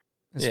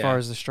 As far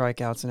as the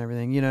strikeouts and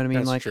everything, you know what I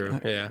mean? That's true.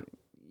 Yeah.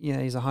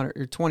 He's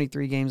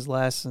 23 games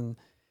less and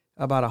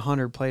about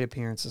 100 plate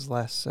appearances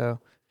less.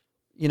 So,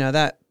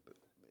 that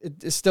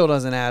it still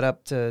doesn't add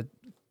up to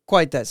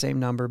quite that same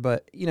number.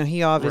 But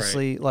he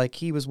obviously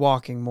he was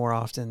walking more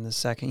often the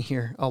second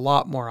year, a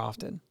lot more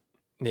often.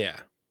 Yeah.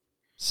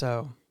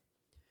 So,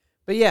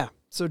 but yeah.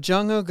 So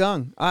Jung Ho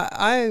Gung,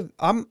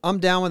 I'm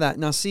down with that.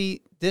 Now,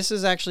 see, this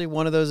is actually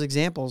one of those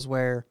examples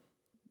where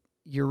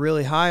you're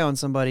really high on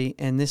somebody,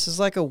 and this is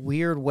like a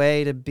weird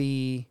way to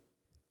be,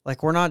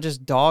 like, we're not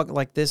just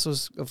like this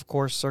was, of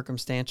course,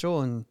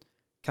 circumstantial and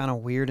kind of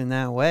weird in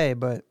that way,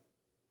 but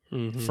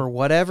for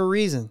whatever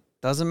reason,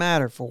 doesn't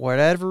matter, for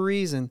whatever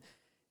reason,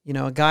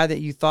 a guy that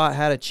you thought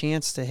had a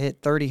chance to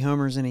hit 30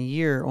 homers in a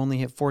year only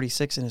hit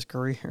 46 in his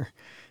career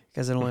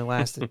because it only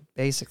lasted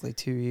basically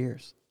 2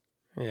 years.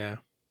 Yeah.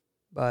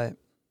 But,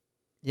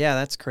 yeah,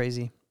 that's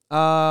crazy.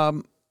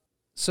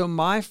 So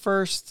my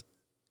first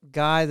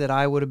guy that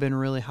I would have been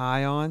really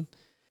high on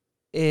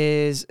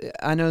is,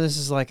 I know this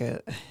is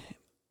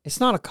it's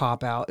not a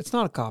cop-out. It's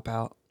not a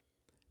cop-out.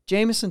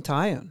 Jameson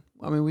Taillon.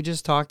 I mean, we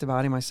just talked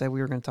about him. I said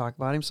we were going to talk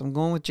about him, so I'm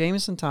going with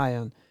Jameson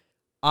Taillon.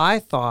 I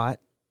thought,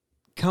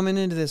 coming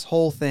into this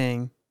whole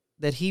thing,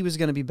 that he was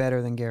going to be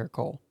better than Gerrit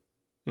Cole.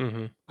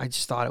 Mm-hmm. I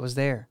just thought it was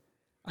there.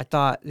 I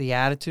thought the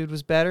attitude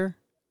was better.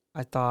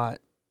 I thought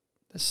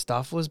the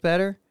stuff was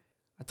better.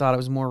 I thought it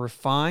was more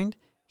refined.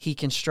 He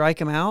can strike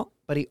him out,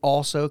 but he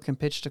also can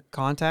pitch to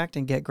contact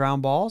and get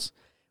ground balls,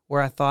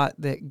 where I thought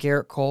that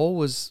Gerrit Cole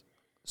was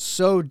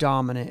so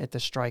dominant at the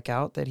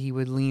strikeout that he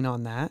would lean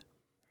on that.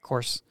 Of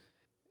course,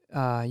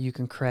 you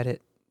can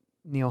credit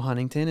Neil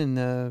Huntington and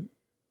the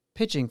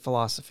pitching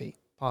philosophy,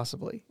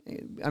 possibly.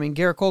 I mean,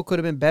 Gerrit Cole could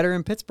have been better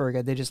in Pittsburgh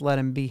had they just let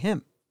him be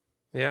him.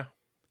 Yeah.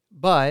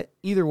 But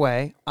either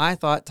way, I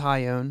thought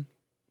Taillon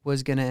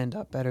was going to end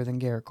up better than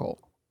Gerrit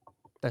Cole.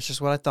 That's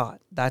just what I thought.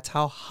 That's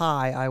how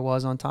high I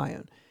was on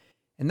Taillon.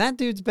 And that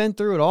dude's been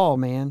through it all,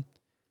 man.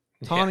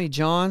 Tommy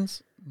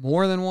Johns,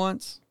 more than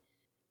once.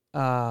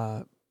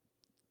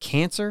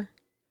 Cancer.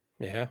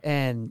 Yeah.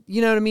 And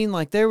you know what I mean?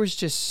 Like, there was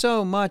just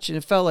so much, and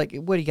it felt like,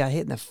 what, he got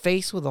hit in the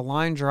face with a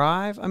line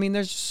drive? I mean,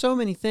 there's so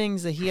many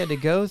things that he had to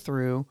go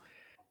through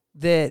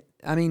that,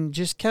 I mean,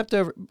 just kept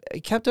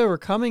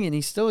overcoming, and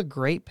he's still a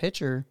great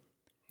pitcher.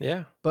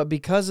 Yeah. But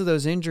because of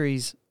those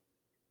injuries,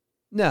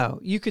 no,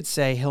 you could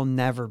say he'll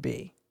never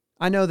be.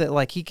 I know that,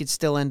 like, he could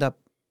still end up,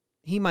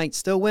 he might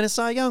still win a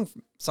Cy Young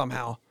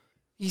somehow.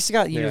 He's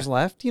got years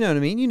left. You know what I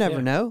mean? You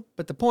never know.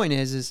 But the point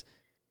is,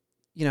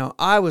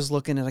 I was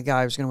looking at a guy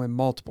who was going to win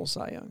multiple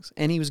Cy Youngs,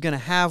 and he was going to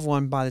have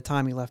one by the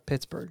time he left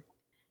Pittsburgh.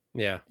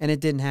 Yeah. And it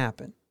didn't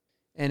happen.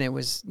 And it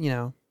was,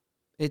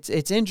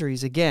 it's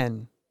injuries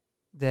again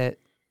that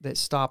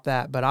stopped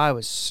that. But I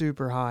was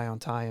super high on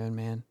Taillon,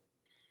 man.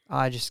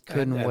 I just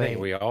couldn't wait. I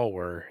think we all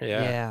were.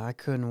 Yeah. Yeah, I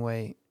couldn't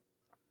wait.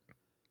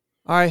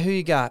 All right, who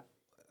you got?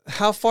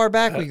 How far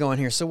back we going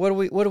here? So what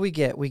do we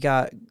get? We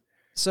got,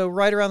 so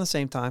right around the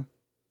same time.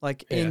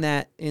 like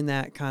Yeah. in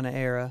that kind of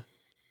era.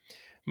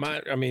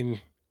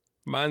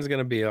 Mine's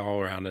gonna be all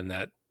around in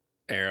that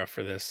era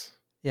for this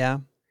Yeah.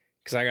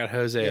 because I got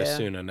Jose Yeah.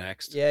 Osuna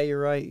next. Yeah,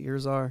 you're right.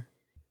 Yours are.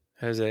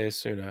 Jose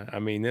Osuna. I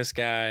mean, this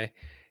guy,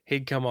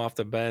 he'd come off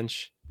the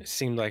bench. It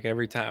seemed like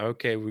every time,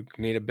 okay, we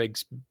need a big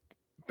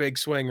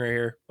swing right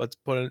here. Let's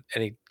put it,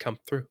 and he'd come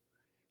through.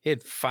 He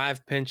had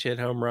 5 pinch hit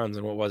home runs,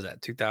 and what was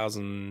that?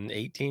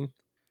 2018,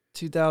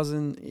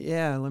 2000.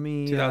 Yeah, let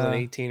me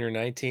 2018 or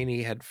 19.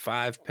 He had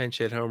 5 pinch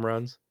hit home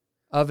runs.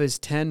 of his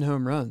 10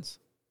 home runs.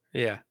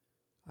 Yeah,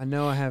 I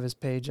know I have his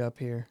page up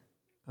here.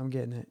 I'm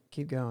getting it.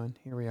 Keep going.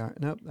 Here we are.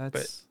 Nope,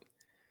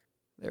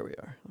 there we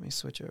are. Let me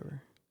switch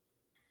over.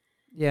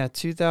 Yeah,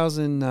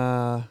 2000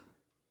 I'm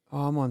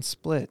on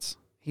splits.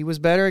 He was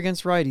better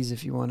against righties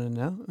if you want to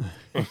know.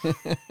 which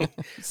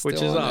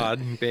Still is on it.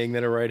 odd, being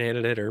that a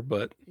right-handed hitter,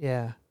 but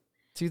Yeah.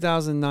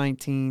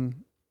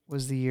 2019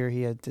 was the year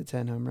he had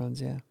 10 home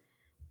runs, yeah.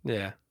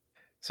 yeah.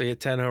 So he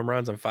had 10 home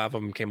runs, and 5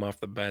 of them came off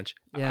the bench.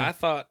 Yeah. I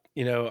thought,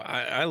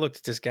 I looked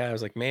at this guy. I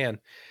was like, man,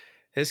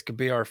 this could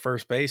be our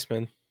first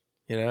baseman.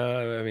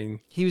 I mean,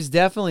 He was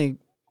definitely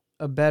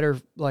a better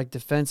like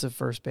defensive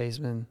first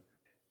baseman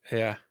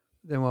yeah.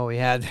 than what we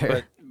had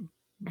there.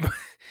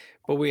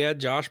 But we had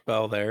Josh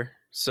Bell there,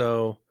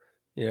 so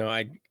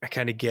I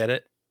kind of get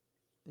it,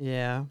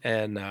 Yeah.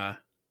 and Yeah,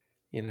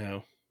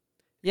 I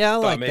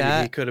thought like maybe he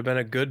that. could have been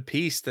a good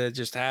piece to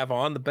just have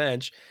on the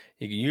bench.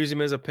 You can use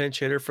him as a pinch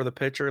hitter for the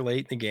pitcher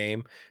late in the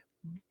game.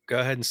 Go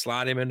ahead and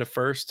slide him into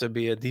first to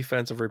be a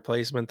defensive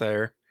replacement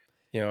there.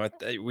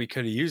 We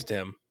could have used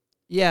him.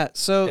 Yeah,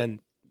 so And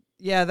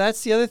yeah,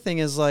 that's the other thing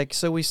is like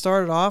so we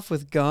started off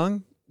with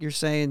Gung. You're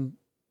saying,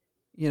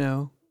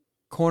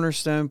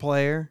 cornerstone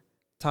player,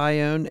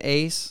 Tyone,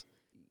 ace.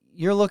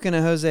 You're looking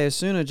at Jose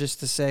Osuna just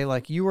to say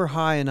like you were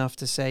high enough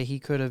to say he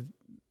could have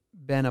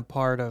been a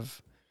part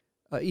of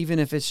even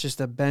if it's just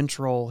a bench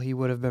role, he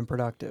would have been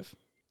productive.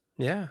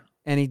 yeah,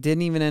 And he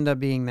didn't even end up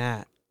being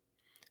that.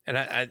 and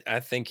I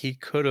think he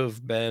could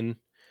have been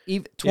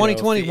Even if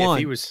 2021.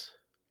 he was,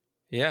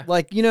 yeah,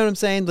 Like, you know what I'm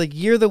saying? Like,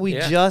 year that we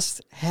Yeah.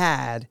 just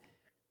had,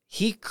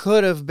 he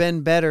could have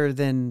been better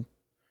than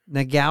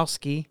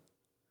Nagowski.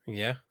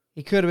 yeah,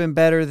 He could have been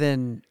better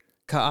than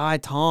Kai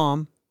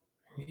Tom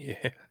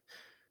yeah,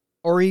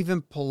 or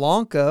even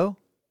Polanco.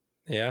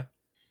 yeah.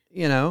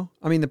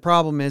 I mean, the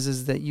problem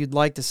is that you'd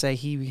like to say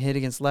he hit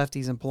against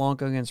lefties and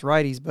Polanco against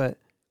righties, but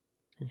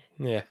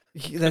Yeah.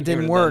 that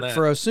didn't work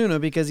for Osuna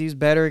because he was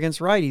better against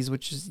righties,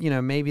 which is,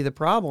 maybe the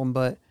problem.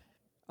 But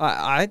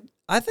I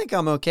think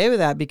I'm okay with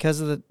that because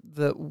of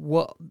the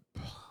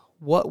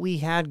what we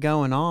had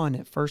going on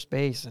at first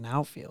base and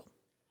outfield.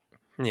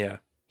 Yeah.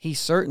 He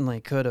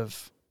certainly could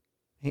have.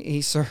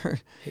 He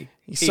certainly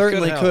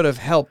could could have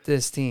helped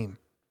this team.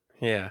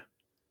 Yeah.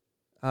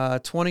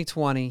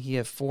 2020, he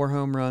had 4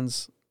 home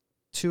runs,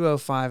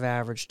 205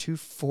 average,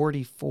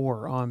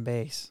 244 on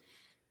base.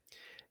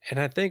 And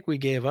I think we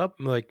gave up,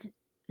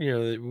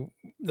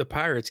 the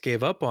Pirates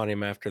gave up on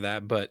him after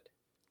that, but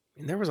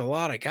there was a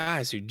lot of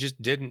guys who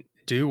just didn't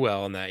do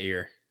well in that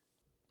year.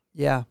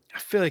 Yeah. I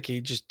feel like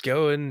he'd just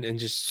go in and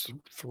just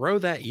throw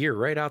that year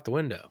right out the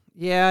window.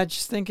 Yeah, I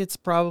just think it's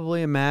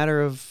probably a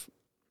matter of,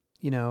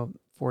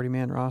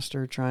 40-man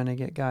roster trying to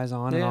get guys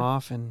on and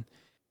off. And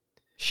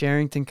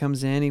Sherrington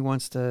comes in. He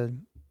wants to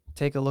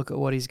take a look at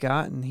what he's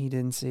got, and he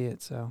didn't see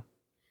it. So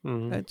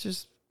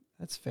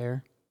that's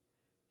fair.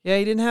 Yeah,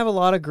 he didn't have a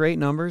lot of great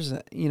numbers,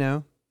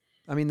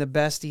 I mean, the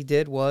best he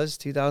did was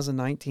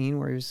 2019,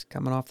 where he was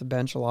coming off the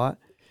bench a lot.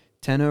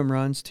 10 home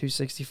runs,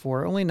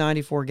 264, only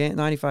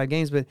 95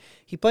 games, but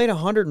he played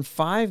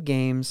 105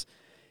 games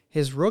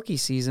his rookie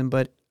season,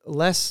 but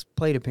less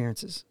plate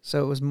appearances.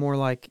 So it was more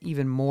like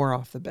even more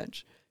off the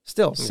bench.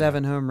 Still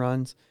 7 home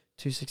runs,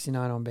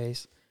 269 on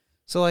base.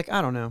 So I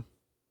don't know.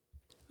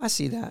 I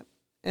see that.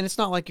 And it's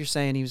not like you're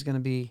saying he was going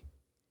to be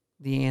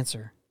the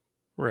answer.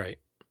 Right.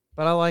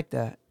 But I like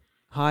that.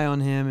 High on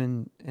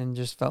him and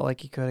just felt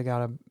like he could have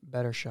got a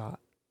better shot.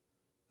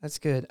 That's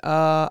good.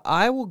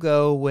 I will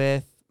go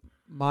with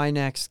my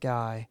next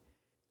guy.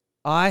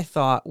 I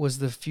thought was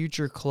the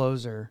future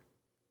closer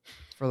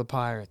for the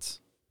Pirates,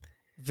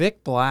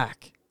 Vic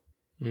Black.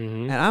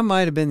 Mm-hmm. And I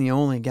might have been the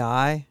only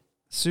guy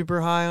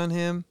super high on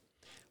him.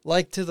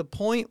 To the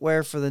point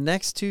where for the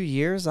next 2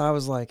 years, I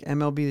was like,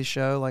 MLB The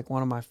Show,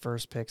 one of my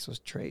first picks was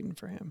trading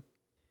for him.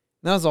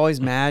 And I was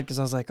always mad because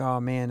I was like, oh,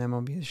 man,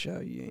 MLB The Show,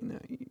 you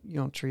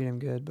don't treat him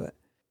good. But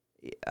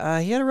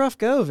he had a rough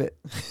go of it.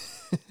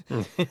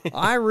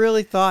 I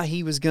really thought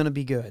he was going to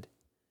be good.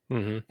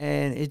 Mm-hmm.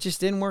 And it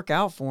just didn't work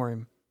out for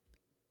him.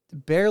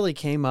 Barely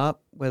came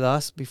up with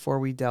us before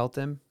we dealt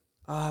him.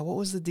 What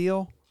was the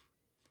deal?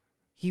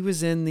 He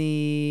was in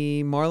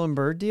the Marlon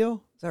Byrd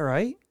deal. Is that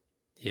right?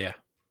 Yeah.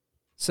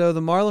 So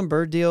the Marlon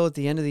Byrd deal at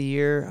the end of the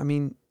year, I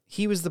mean,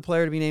 he was the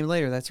player to be named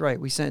later. That's right.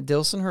 We sent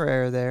Dilson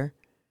Herrera there.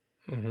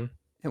 Mm-hmm.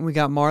 And we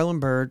got Marlon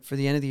Byrd for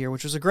the end of the year,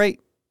 which was a great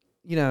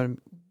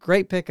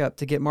pickup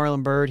to get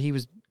Marlon Byrd. He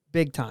was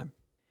big time.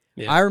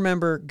 Yeah. I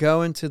remember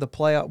going to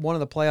one of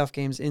the playoff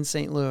games in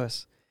St.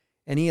 Louis,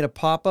 and he had a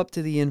pop up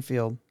to the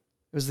infield,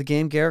 It was the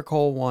game Garrett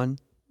Cole won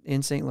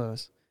in St.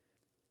 Louis.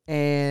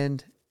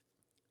 And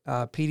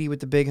Petey with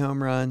the big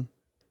home run.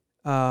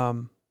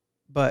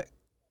 But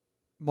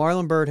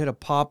Marlon Byrd hit a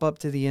pop-up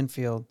to the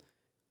infield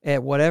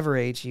at whatever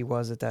age he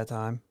was at that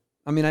time.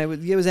 I mean, it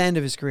was the end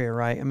of his career,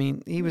 right? I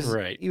mean, he was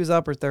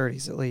upper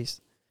 30s at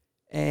least.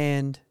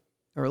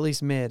 Or at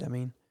least mid, I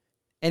mean.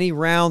 And he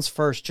rounds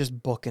first,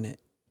 just booking it.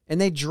 And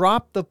they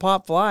drop the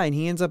pop fly, and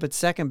he ends up at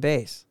second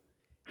base.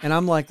 And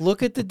I'm like,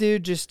 look at the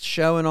dude just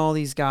showing all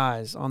these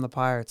guys on the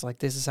Pirates. Like,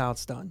 this is how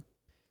it's done.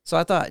 So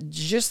I thought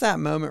just that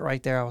moment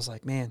right there, I was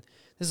like, man,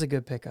 this is a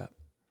good pickup.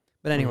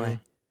 But anyway,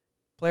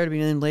 player to be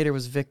named later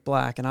was Vic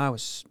Black, and I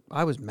was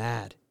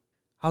mad.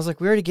 I was like,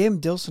 we already gave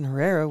him Dilson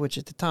Herrera, which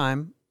at the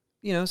time,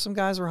 you know, some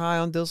guys were high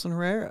on Dilson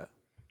Herrera,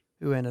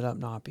 who ended up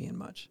not being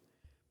much.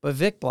 But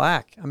Vic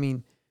Black, I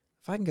mean,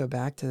 if I can go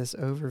back to this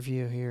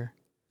overview here,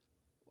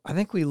 I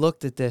think we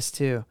looked at this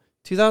too.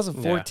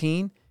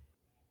 2014,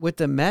 with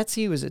the Mets,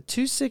 he was at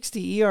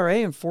 2.60 ERA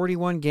in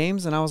 41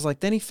 games, and I was like,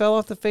 then he fell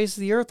off the face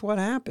of the earth. What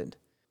happened?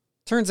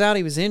 Turns out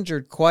he was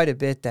injured quite a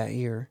bit that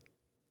year,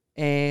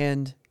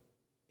 and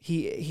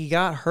he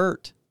got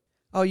hurt.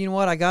 Oh, you know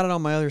what? I got it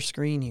on my other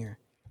screen here.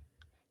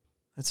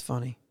 That's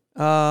funny.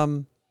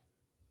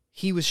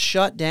 He was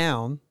shut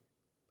down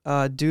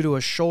due to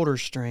a shoulder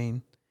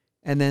strain,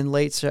 and then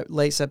late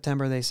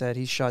September they said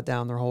he's shut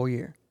down their whole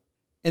year.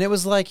 And it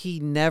was like he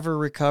never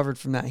recovered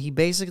from that. He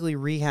basically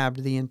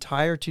rehabbed the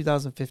entire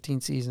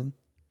 2015 season,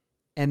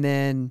 and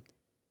then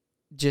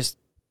just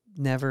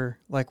never,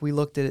 like, we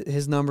looked at it,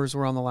 his numbers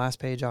were on the last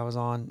page I was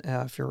on,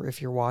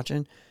 if you're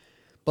watching.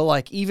 But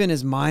like, even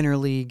his minor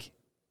league,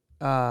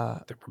 they were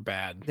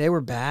bad. They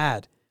were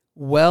bad.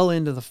 Well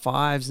into the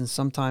 5s and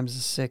sometimes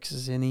the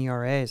 6s in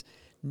ERAs.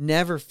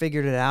 Never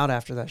figured it out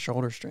after that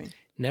shoulder strain.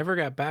 Never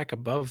got back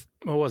above,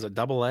 what was it,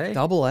 AA?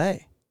 AA.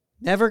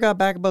 Never got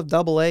back above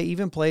AA,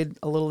 even played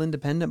a little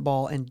independent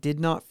ball and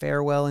did not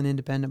fare well in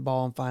independent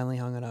ball and finally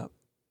hung it up.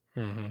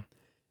 Mm-hmm.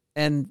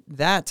 And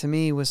that, to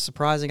me, was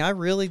surprising. I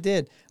really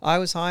did. I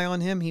was high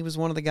on him. He was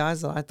one of the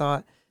guys that I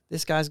thought,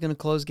 this guy's going to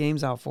close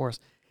games out for us.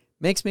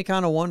 Makes me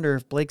kind of wonder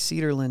if Blake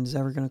Cederlind is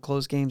ever going to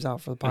close games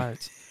out for the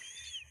Pirates.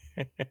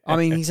 I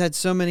mean, he's had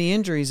so many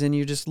injuries, and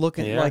you're just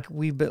looking like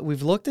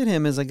we've looked at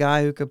him as a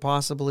guy who could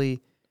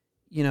possibly,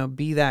 you know,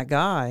 be that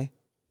guy.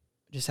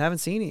 Just haven't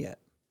seen it yet.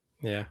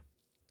 Yeah.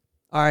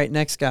 All right,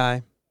 next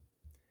guy.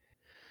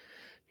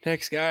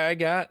 Next guy I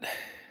got,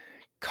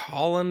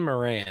 Colin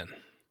Moran.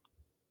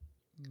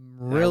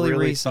 Really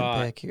recent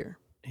pick here.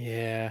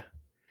 Yeah.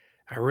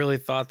 I really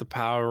thought the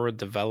power would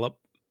develop.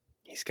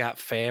 He's got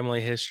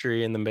family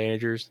history in the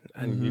majors,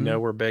 and you know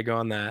we're big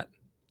on that.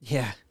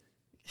 Yeah.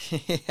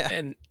 Yeah.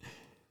 And,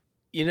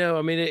 you know,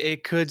 I mean,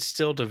 it could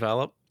still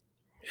develop.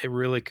 It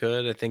really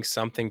could. I think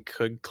something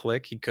could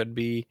click. He could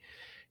be,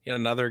 you know,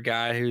 another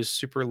guy who's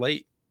super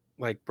late,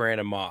 like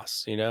Brandon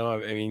Moss. You know,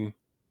 I mean,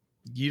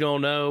 you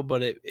don't know,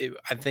 but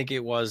I think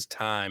it was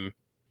time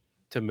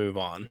to move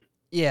on.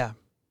 Yeah.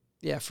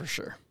 Yeah, for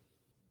sure.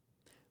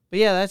 But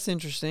yeah, that's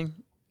interesting.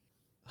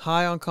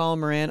 High on Colin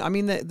Moran. I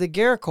mean, the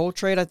Garrett Cole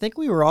trade, I think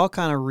we were all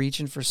kind of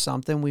reaching for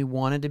something we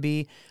wanted to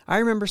be. I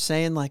remember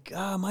saying, like,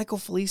 Michael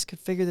Felice could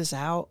figure this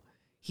out.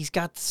 He's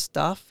got the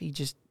stuff. He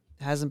just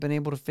hasn't been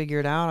able to figure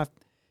it out.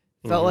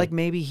 I felt like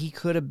maybe he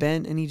could have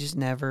been, and he just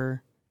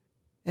never.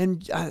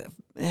 And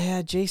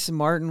Jason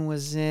Martin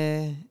was,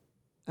 I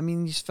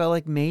mean, you just felt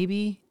like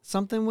maybe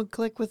something would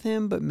click with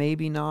him, but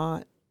maybe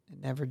not.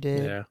 It never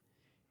did.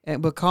 Yeah.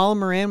 But Colin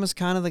Moran was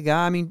kind of the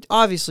guy. I mean,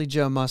 obviously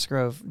Joe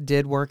Musgrove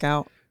did work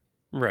out.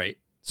 Right.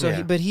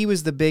 So, but he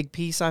was the big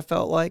piece, I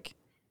felt like.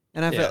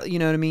 And I felt, you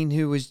know what I mean,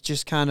 who was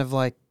just kind of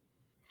like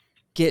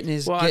getting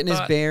his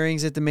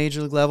bearings at the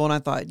major league level. And I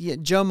thought,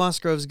 Joe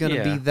Musgrove's going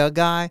to be the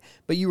guy.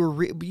 But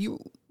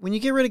when you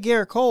get rid of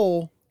Garrett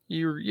Cole,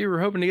 you were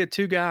hoping to get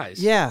two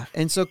guys. Yeah.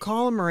 And so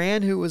Colin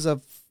Moran, who was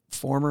a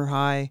former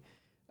high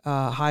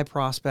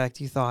prospect,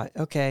 you thought,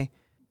 okay,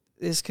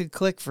 this could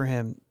click for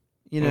him.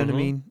 You know what I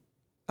mean?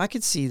 I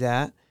could see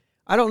that.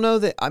 I don't know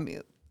that. I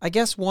mean, I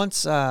guess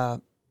once I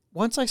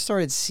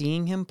started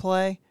seeing him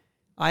play,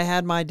 I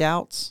had my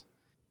doubts.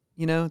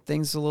 You know,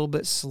 things a little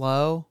bit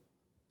slow.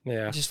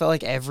 Yeah. I just felt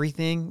like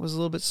everything was a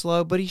little bit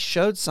slow, but he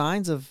showed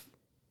signs of,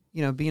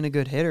 you know, being a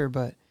good hitter.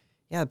 But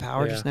the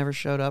power just never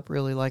showed up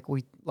really like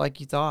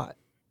you thought.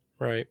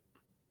 Right.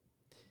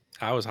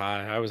 I was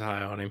high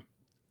on him.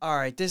 All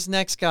right, this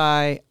next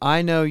guy,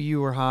 I know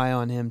you were high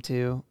on him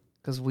too,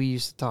 because we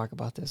used to talk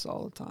about this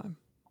all the time.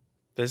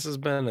 This has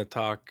been a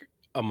talk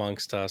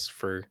amongst us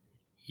for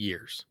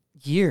years.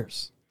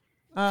 Years.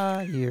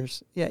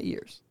 Years. Yeah,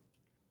 years.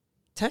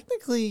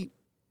 Technically,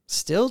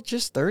 still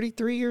just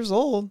 33 years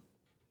old.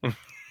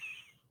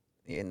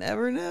 You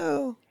never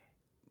know.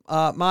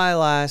 My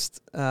last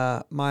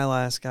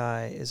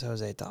guy is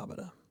Jose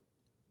Tabata.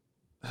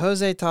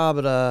 Jose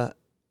Tabata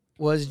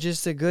was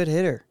just a good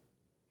hitter.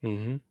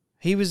 Mm-hmm.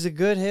 He was a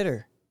good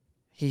hitter.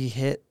 He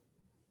hit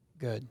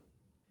good.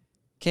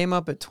 Came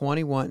up at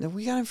 21.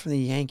 We got him from the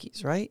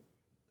Yankees, right?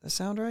 That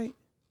sound right?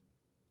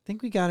 I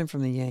think we got him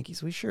from the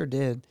Yankees. We sure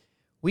did.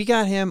 We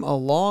got him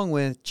along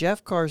with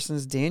Jeff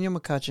Carsons, Daniel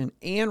McCutcheon,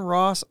 and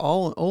Ross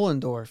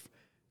Ollendorf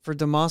for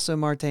Damaso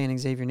Marte and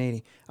Xavier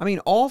Nady. I mean,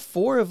 all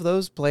 4 of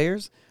those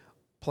players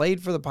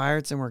played for the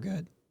Pirates and were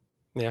good.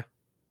 Yeah.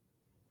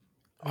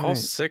 All right.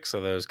 6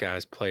 of those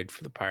guys played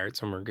for the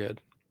Pirates and were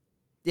good.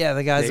 Yeah,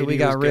 the guys that we Nady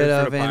got was rid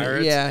good for of. the And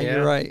Pirates. yeah,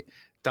 you're right.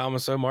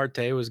 Damaso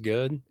Marte was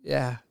good.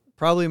 Yeah.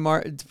 Probably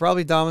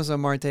Damaso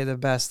Marte the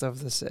best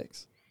of the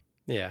 6.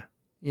 Yeah.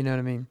 You know what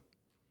I mean?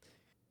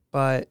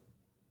 But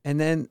and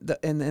then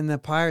the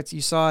Pirates, you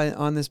saw it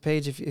on this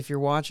page if you're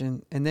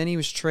watching, and then he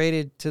was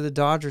traded to the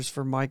Dodgers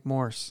for Mike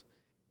Morse.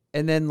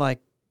 And then like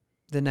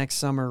the next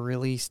summer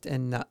released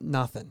and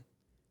nothing.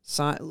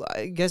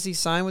 I guess he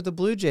signed with the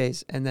Blue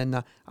Jays, and then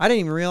I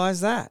didn't even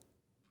realize that.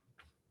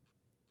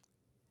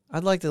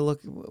 I'd like to look.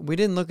 We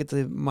didn't look at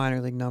the minor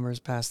league numbers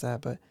past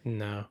that, but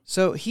no.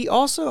 So he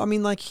also, I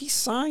mean, like he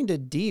signed a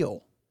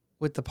deal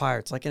with the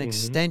Pirates, like an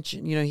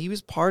extension. You know, he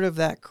was part of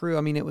that crew.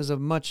 I mean, it was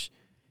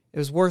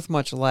worth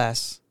much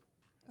less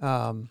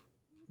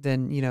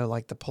than, you know,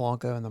 like the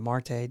Polanco and the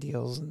Marte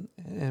deals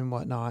and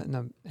whatnot,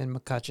 and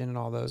McCutcheon and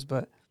all those.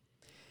 But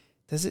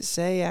does it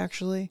say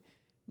actually?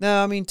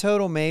 No, I mean,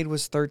 total made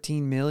was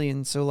 $13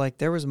 million, so like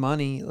there was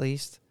money at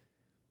least.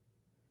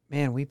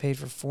 Man, we paid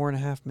for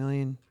 $4.5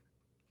 million.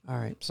 All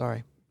right,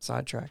 sorry,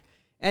 sidetrack.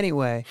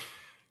 Anyway,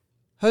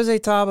 Jose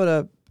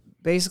Tabata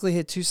basically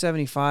hit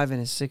 275 in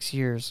his 6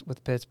 years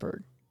with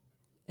Pittsburgh,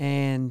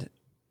 and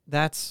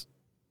that's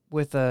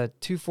with a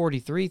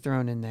 243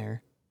 thrown in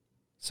there.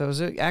 So it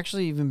was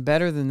actually even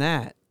better than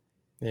that.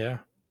 Yeah.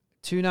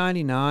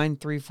 299,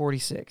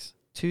 346.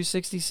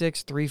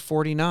 266,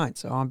 349.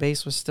 So on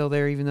base was still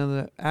there even though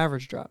the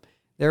average dropped.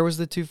 There was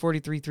the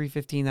 243,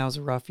 315. That was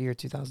a rough year,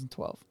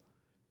 2012.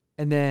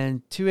 And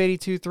then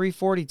 282,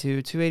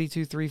 342,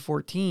 282,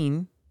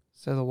 314.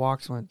 So the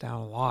walks went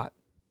down a lot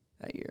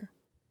that year.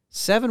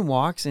 7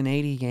 walks in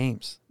 80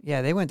 games.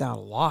 Yeah, they went down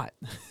a lot.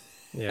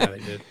 Yeah, they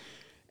did.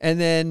 And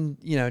then,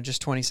 you know,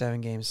 just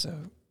 27 games. So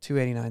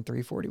 289,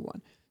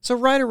 341. So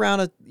right around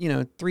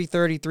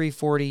 330,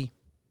 340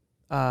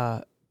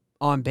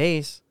 on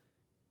base.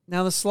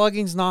 Now the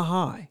slugging's not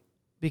high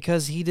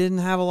because he didn't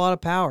have a lot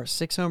of power.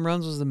 6 home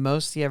runs was the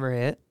most he ever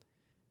hit.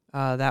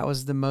 That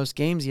was the most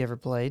games he ever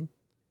played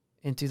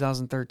in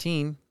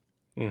 2013.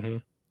 Mm-hmm.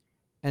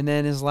 And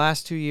then his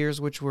last 2 years,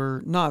 which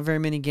were not very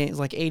many games,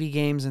 like 80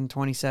 games and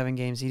 27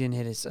 games, he didn't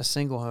hit a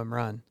single home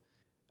run.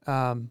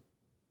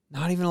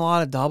 Not even a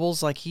lot of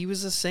doubles. Like he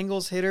was a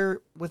singles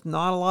hitter with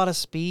not a lot of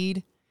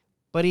speed,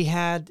 but he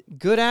had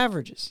good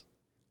averages.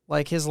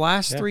 Like his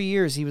last 3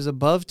 years, he was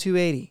above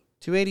 280,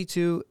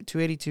 282,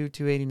 282,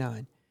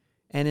 289.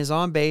 And his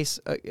on base,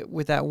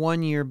 with that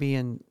 1 year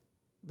being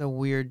the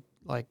weird,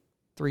 like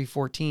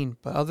 314.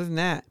 But other than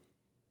that,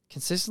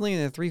 consistently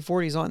in the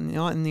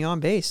 340s in the on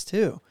base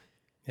too.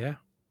 Yeah.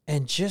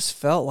 And just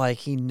felt like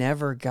he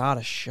never got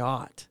a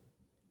shot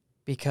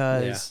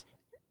because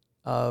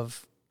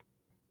of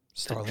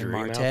Starling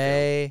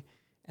Marte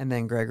and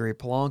then Gregory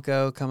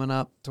Polanco coming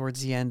up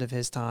towards the end of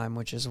his time,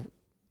 which is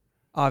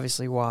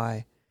obviously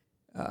why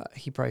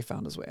he probably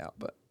found his way out.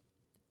 But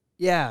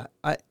yeah,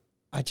 I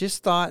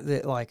just thought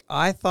that, like,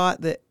 I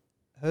thought that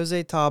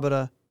Jose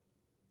Tabata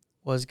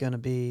was going to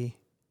be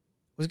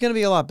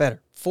a lot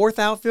better. 4th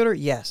outfielder,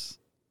 yes,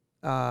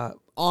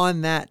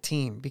 on that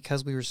team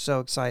because we were so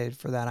excited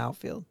for that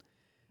outfield.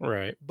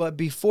 Right. But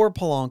before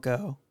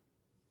Polanco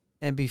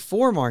and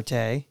before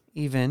Marte,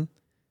 even,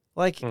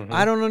 like,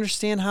 I don't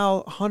understand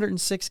how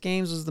 106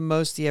 games was the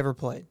most he ever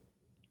played.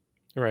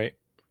 Right.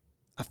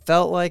 I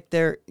felt like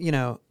I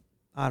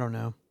don't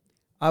know.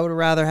 I would have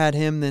rather had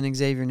him than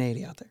Xavier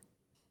Nady out there.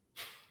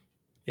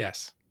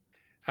 Yes.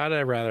 I'd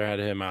have rather had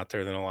him out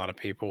there than a lot of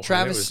people.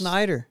 Travis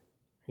Snyder.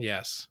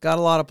 Yes. Got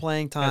a lot of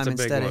playing time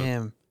instead of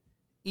him.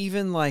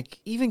 Even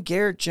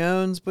Garrett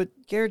Jones, but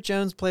Garrett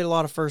Jones played a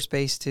lot of first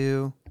base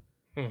too.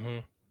 Mm-hmm.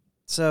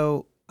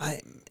 So I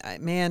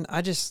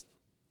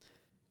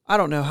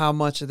don't know how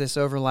much of this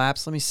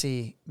overlaps. Let me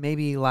see.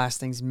 Maybe last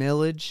thing's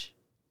Millage.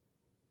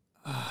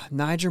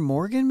 Nyjer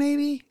Morgan,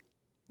 maybe?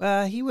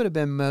 He would have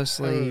been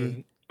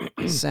mostly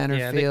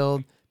center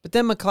field. But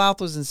then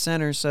McLeod was in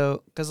center,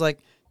 so because like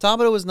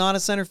Tabata was not a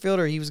center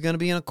fielder, he was going to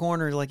be in a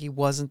corner. Like he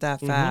wasn't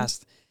that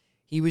fast.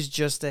 He was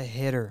just a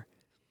hitter.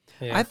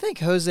 Yeah. I think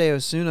Jose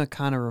Osuna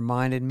kind of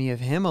reminded me of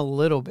him a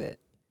little bit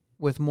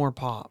with more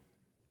pop,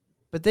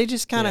 but they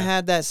just kind of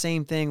had that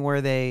same thing where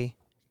I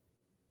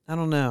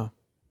don't know.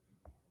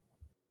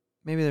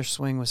 Maybe their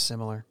swing was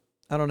similar.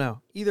 I don't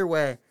know. Either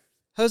way,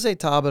 Jose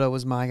Tabata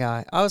was my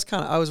guy. I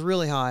was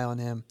really high on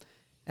him.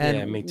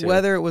 And me too.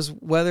 whether it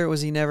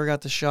was he never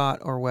got the shot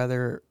or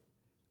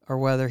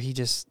whether he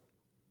just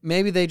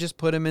maybe they just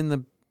put him in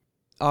the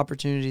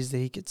opportunities that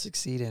he could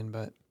succeed in,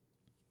 but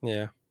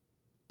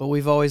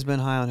we've always been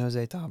high on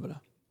Jose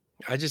Tabata.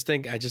 I just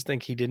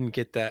think he didn't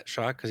get that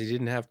shot because he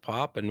didn't have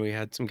pop, and we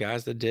had some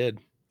guys that did.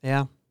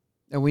 Yeah,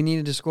 and we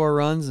needed to score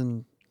runs,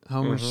 and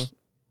homers,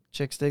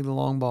 chicks dig the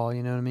long ball.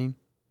 You know what I mean?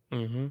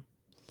 Mm-hmm.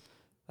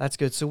 That's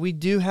good. So we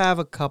do have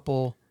a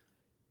couple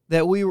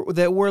that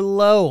we're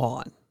low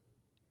on.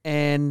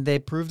 and they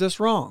proved us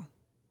wrong.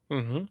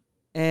 Mm-hmm.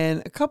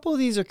 And a couple of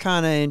these are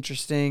kind of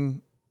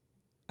interesting.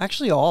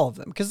 Actually, all of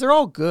them, because they're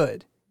all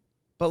good.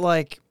 But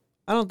like,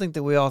 I don't think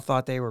that we all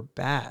thought they were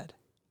bad.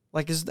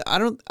 Like,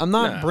 I'm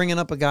not No. bringing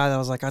up a guy that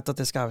was like, I thought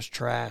this guy was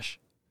trash.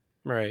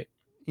 Right.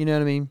 You know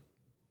what I mean?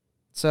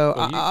 So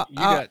Well, you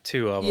got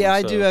two of them. yeah,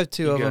 I so do have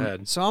two you of go them.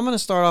 ahead. So I'm going to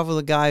start off with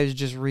a guy who's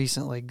just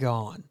recently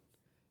gone,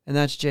 and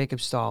that's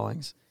Jacob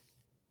Stallings.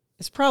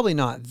 It's probably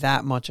not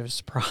that much of a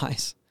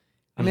surprise.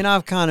 I mean,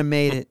 I've kind of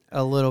made it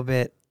a little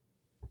bit.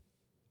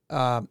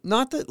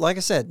 Not that, like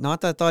I said,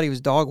 not that I thought he was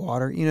dog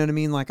water. You know what I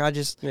mean? Like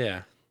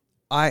Yeah.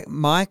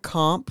 my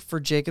comp for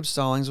Jacob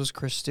Stallings was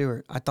Chris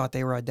Stewart. I thought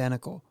they were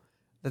identical.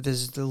 That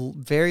there's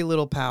very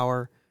little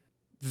power,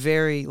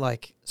 very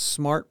like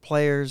smart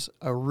players,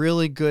 a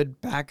really good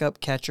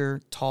backup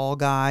catcher, tall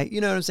guy.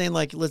 You know what I'm saying?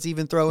 Like, let's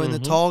even throw in the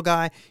tall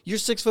guy. You're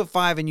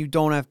 6'5" and you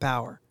don't have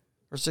power,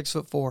 or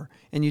 6'4"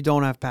 and you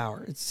don't have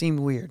power. It seemed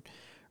weird,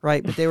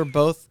 right? But they were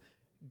both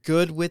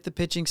good with the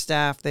pitching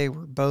staff. They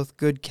were both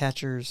good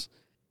catchers.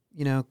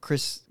 You know,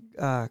 Chris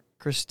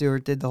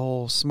Stewart did the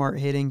whole smart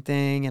hitting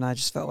thing, and I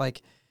just felt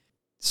like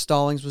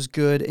Stallings was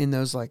good in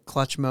those like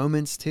clutch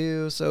moments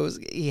too. So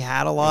he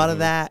had a lot of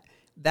that.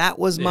 That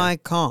was my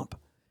comp.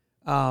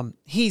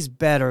 He's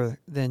better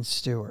than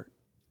Stewart,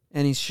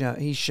 and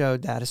he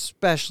showed that,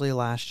 especially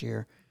last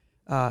year.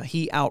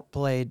 He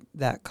outplayed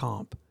that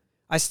comp.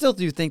 I still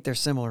do think they're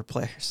similar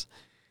players,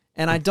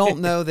 and I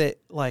don't know that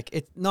like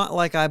it's not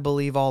like I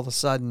believe all of a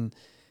sudden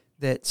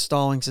that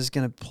Stallings is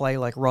going to play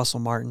like Russell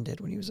Martin did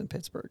when he was in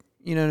Pittsburgh.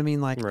 You know what I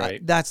mean? Like,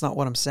 Right. that's not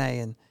what I'm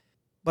saying.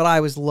 But I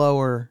was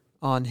lower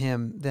on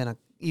him than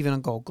even a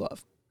Gold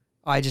Glove.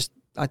 I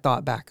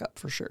thought backup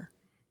for sure.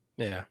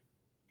 Yeah.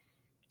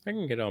 I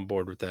can get on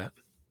board with that.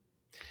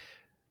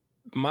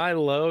 My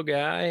low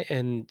guy,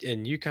 and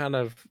you kind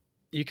of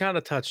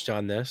touched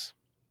on this.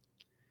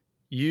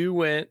 You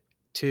went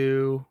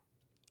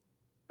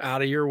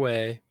out of your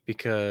way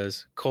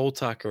because Cole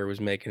Tucker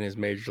was making his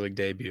major league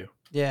debut.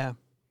 Yeah.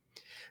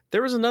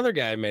 There was another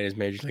guy who made his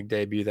major league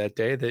debut that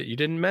day that you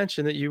didn't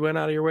mention that you went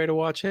out of your way to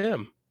watch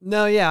him.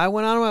 No, yeah, I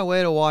went out of my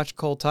way to watch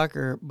Cole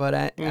Tucker, but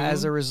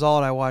as a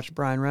result, I watched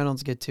Brian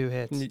Reynolds get 2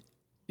 hits.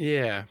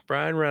 Yeah,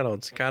 Brian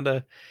Reynolds kind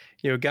of,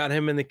 got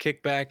him in the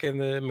kickback in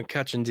the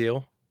McCutchen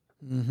deal.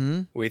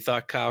 Mm-hmm. We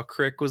thought Kyle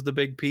Crick was the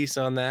big piece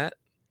on that.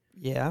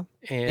 Yeah,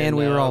 and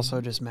we were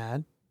also just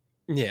mad.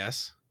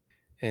 Yes.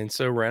 And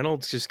so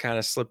Reynolds just kind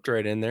of slipped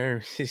right in there.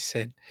 He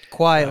said,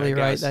 quietly,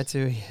 right? guys, That's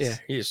who he is. Yeah,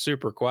 he just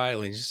super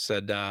quietly just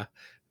said,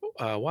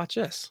 watch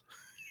this.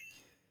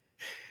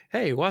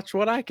 Hey, watch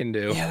what I can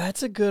do. Yeah,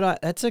 that's good.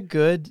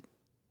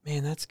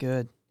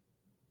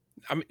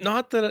 I mean,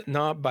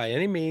 not by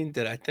any means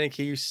that I think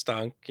he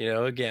stunk.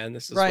 Again,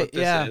 this is right, what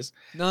this yeah. is.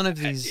 None of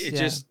these. It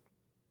just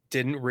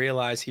didn't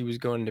realize he was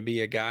going to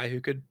be a guy who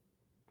could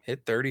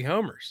hit 30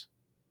 homers.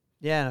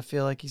 Yeah, and I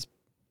feel like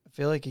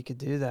he could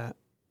do that.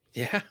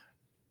 Yeah.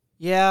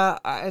 Yeah,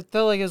 I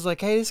felt like it was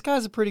like, hey, this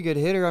guy's a pretty good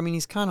hitter. I mean,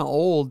 he's kind of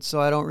old,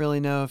 so I don't really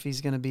know if he's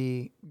going to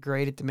be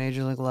great at the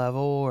major league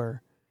level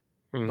or.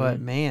 But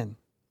man,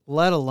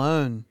 let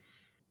alone,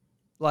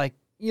 like,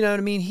 you know what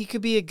I mean? He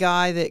could be a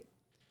guy that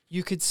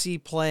you could see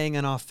playing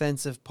an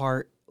offensive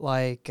part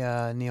like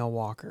Neil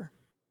Walker.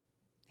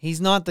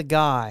 He's not the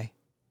guy,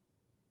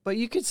 but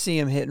you could see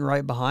him hitting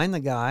right behind the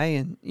guy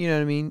and, you know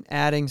what I mean,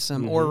 adding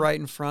some, or right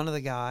in front of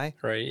the guy.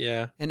 Right,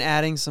 yeah. And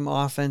adding some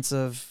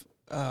offensive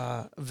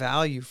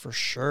value for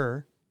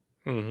sure.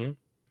 Mm-hmm.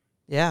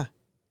 Yeah,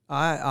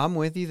 I'm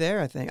with you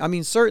there, I think. I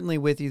mean, certainly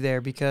with you there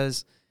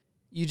because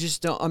you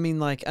just don't, I mean,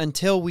 like,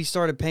 until we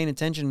started paying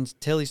attention,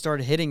 until he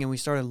started hitting and we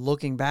started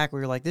looking back, we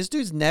were like, this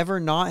dude's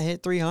never not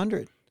hit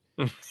 300.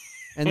 And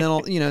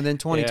then, then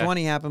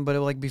 2020 happened, but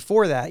like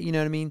before that, you know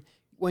what I mean?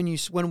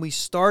 When we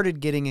started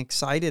getting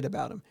excited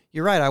about him,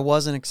 you're right, I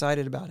wasn't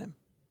excited about him.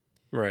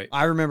 Right.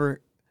 I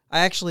remember,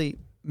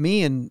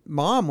 me and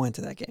Mom went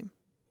to that game.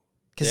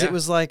 Because it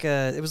was like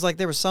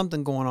there was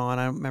something going on.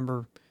 I don't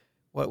remember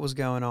what was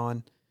going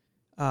on.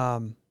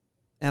 And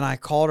I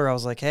called her. I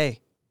was like, "Hey,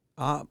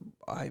 I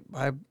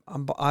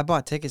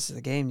bought tickets to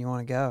the game. You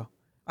want to go?"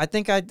 I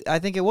think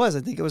it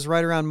was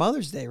right around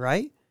Mother's Day,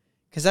 right?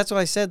 Because that's what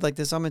I said. Like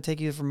this, I'm gonna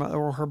take you for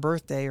or her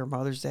birthday or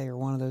Mother's Day or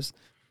one of those.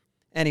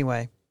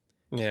 Anyway,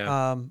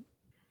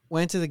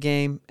 went to the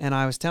game and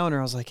I was telling her,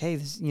 I was like, "Hey,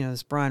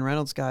 this Brian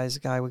Reynolds guy is the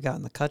guy we got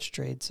in the Kutch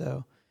trade.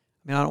 So,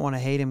 I mean, I don't want to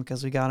hate him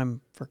because we got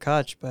him for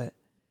Kutch, but."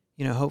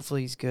 Hopefully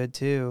he's good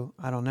too.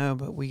 I don't know,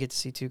 but we get to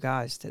see 2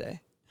 guys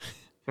today.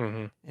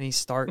 And he's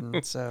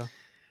starting, so.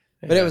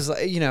 But it was,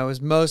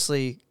 it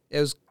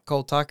was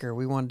Cole Tucker.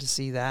 We wanted to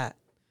see that.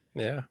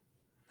 Yeah.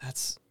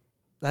 That's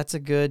a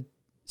good,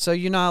 so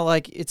you're not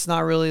like, it's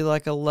not really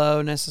like a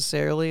low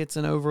necessarily. It's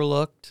an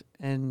overlooked,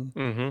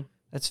 and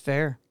that's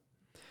fair.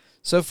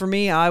 So for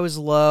me, I was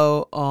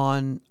low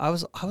on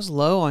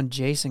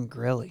Jason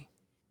Grilli.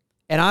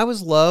 And I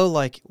was low,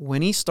 like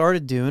when he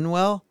started doing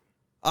well,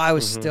 I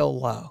was still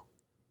low.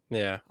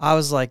 Yeah. I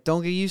was like,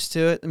 don't get used to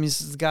it. I mean,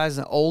 this guy's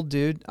an old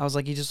dude. I was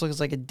like, he just looks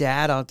like a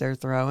dad out there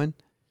throwing.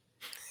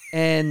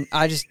 And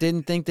I just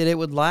didn't think that it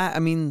would last. I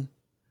mean,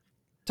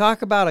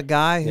 talk about a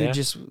guy who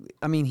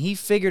he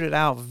figured it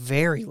out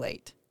very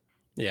late.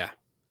 Yeah.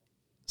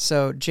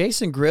 So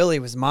Jason Grilli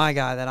was my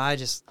guy that I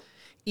just,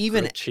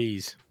 even Grilled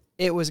cheese.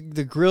 It was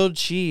the grilled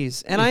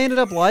cheese. And I ended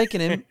up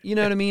liking him. You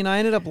know what I mean? I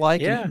ended up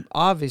liking him,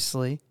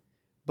 obviously.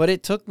 But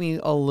it took me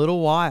a little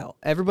while.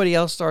 Everybody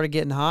else started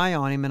getting high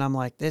on him, and I'm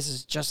like, this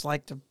is just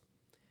like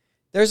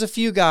There's a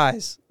few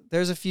guys.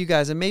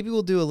 And maybe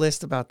we'll do a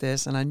list about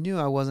this, and I knew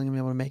I wasn't going to be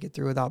able to make it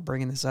through without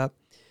bringing this up.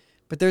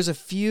 But there's a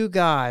few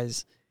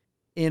guys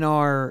in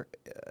our,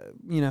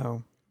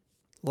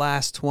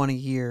 last 20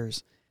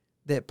 years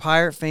that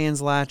Pirate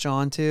fans latch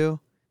onto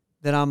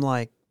that I'm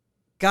like,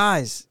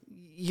 guys,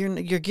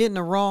 you're getting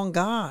the wrong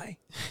guy.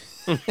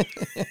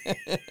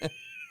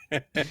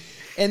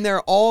 And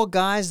they're all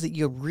guys that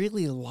you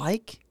really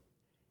like.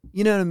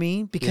 You know what I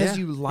mean? Because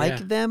you like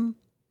them.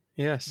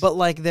 Yes. But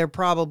like they're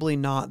probably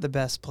not the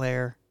best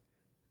player.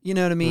 You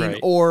know what I mean? Right.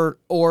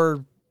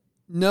 Or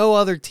no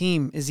other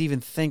team is even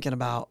thinking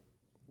about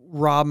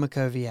Rob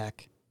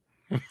Makoviak.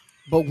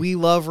 But we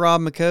love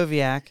Rob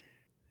Makoviak.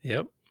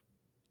 Yep.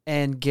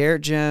 And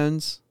Garrett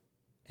Jones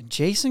and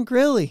Jason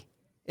Grilli,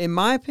 in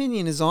my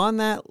opinion, is on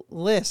that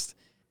list.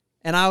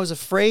 And I was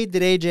afraid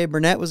that A.J.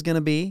 Burnett was going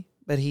to be,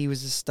 but he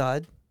was a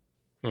stud.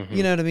 Mm-hmm.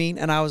 You know what I mean?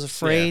 And I was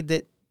afraid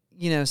that,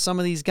 some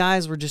of these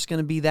guys were just going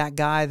to be that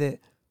guy that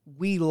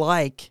we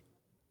like,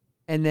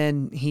 and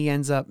then he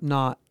ends up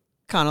not,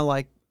 kind of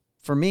like,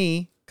 for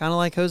me, kind of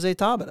like Jose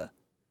Tabata.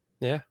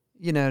 Yeah.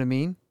 You know what I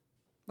mean?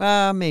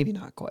 Maybe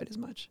not quite as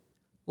much.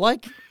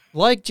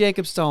 Like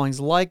Jacob Stallings,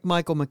 like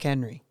Michael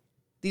McHenry.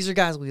 These are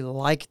guys we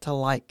like to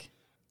like.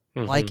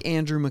 Mm-hmm. Like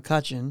Andrew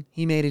McCutcheon.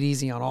 He made it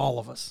easy on all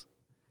of us.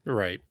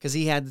 Right. Because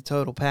he had the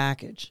total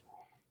package.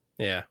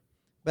 Yeah.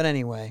 But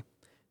anyway,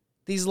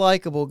 these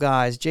likable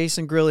guys,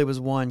 Jason Grilli was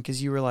one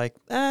because you were like,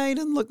 he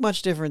doesn't look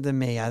much different than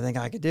me. I think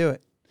I could do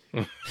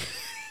it.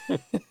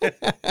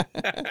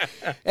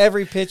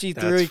 Every pitch he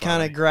threw, he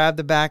kind of grabbed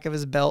the back of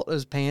his belt,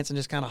 his pants, and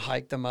just kind of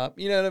hiked them up.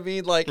 You know what I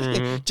mean? Like,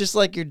 just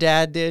like your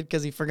dad did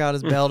because he forgot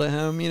his belt at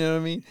home. You know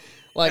what I mean?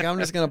 Like, I'm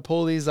just going to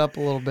pull these up a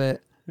little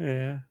bit.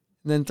 Yeah.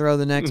 And then throw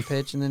the next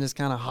pitch and then just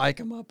kind of hike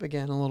them up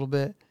again a little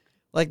bit.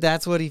 Like,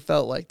 that's what he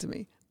felt like to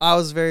me. I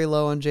was very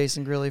low on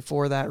Jason Grilli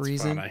for that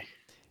reason. Funny.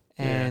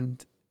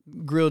 And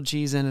grilled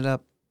cheese ended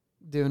up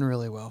doing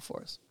really well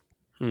for us.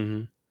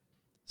 Mm-hmm.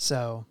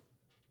 So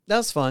that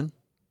was fun.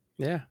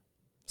 Yeah.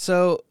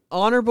 So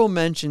honorable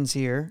mentions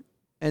here,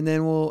 and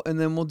then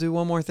we'll do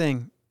one more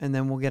thing, and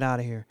then we'll get out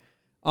of here.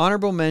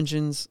 Honorable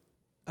mentions,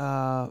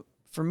 for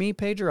me,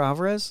 Pedro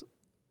Alvarez.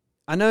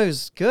 I know he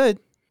was good,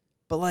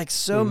 but like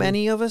so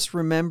many of us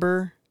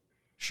remember,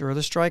 sure,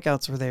 the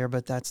strikeouts were there,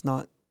 but that's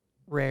not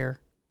rare.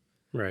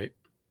 Right.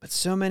 But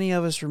so many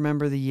of us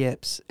remember the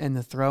yips and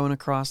the throwing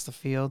across the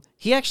field.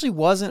 He actually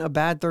wasn't a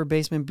bad third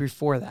baseman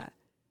before that.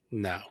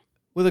 No.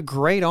 With a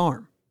great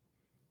arm.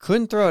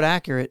 Couldn't throw it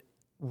accurate.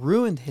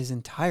 Ruined his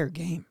entire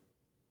game.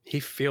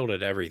 He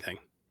fielded everything.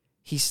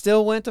 He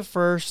still went to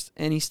first,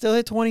 and he still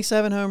hit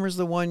 27 homers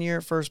the 1 year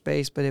at first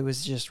base, but it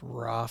was just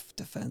rough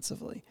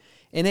defensively.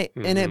 And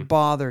it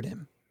bothered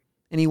him.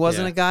 And he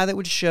wasn't a guy that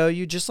would show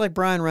you, just like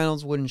Brian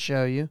Reynolds wouldn't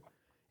show you.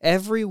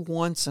 Every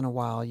once in a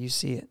while, you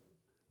see it.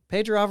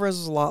 Pedro Alvarez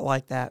was a lot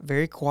like that.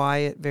 Very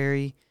quiet,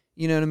 very,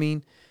 you know what I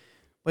mean?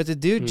 But the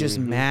dude just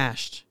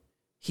mashed.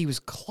 He was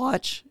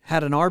clutch,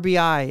 had an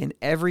RBI in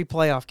every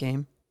playoff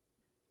game.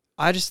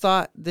 I just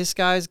thought this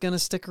guy's going to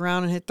stick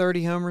around and hit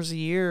 30 homers a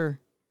year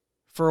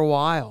for a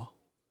while.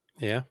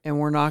 Yeah. And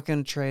we're not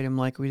going to trade him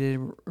like we did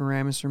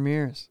Aramis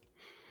Ramirez.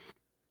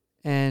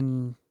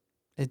 And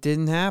it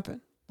didn't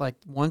happen. Like,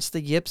 once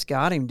the yips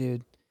got him,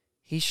 dude,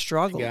 he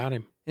struggled. Got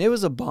him. And it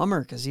was a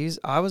bummer because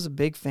I was a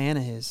big fan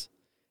of his.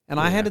 And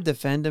I had to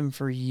defend him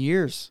for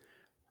years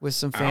with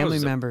some family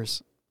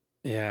members.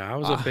 I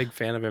was a big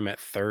fan of him at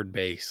third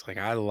base. Like,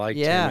 I liked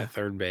him at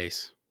third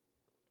base.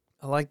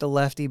 I like the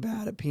lefty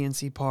bat at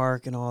PNC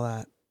Park and all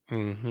that.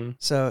 Mm-hmm.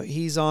 So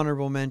he's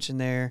honorable mention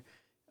there.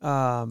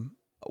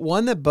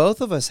 One that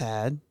both of us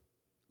had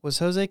was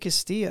Jose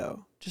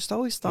Castillo. Just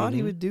always thought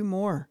he would do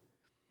more.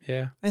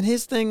 Yeah. And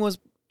his thing was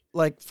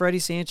like Freddie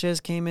Sanchez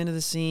came into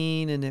the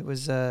scene and it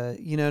was,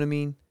 you know what I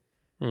mean?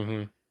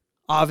 Mm-hmm.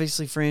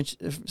 Obviously,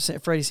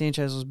 Freddie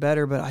Sanchez was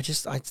better, but I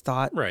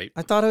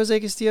thought Jose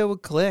Castillo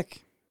would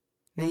click.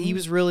 Mm-hmm. He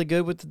was really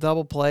good with the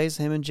double plays,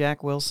 him and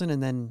Jack Wilson,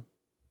 and then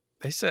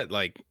they set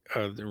like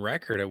the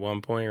record at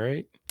one point,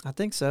 right? I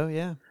think so.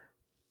 Yeah,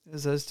 it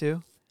was those two.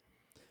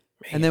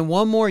 Man. And then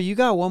one more. You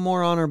got one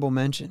more honorable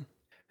mention.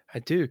 I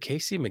do.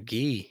 Casey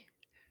McGee.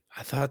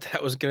 I thought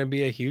that was going to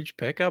be a huge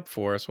pickup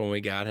for us when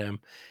we got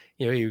him.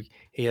 You know,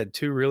 he had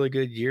 2 really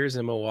good years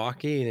in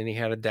Milwaukee, and then he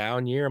had a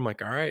down year. I'm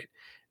like, all right,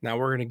 now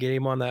we're going to get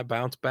him on that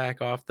bounce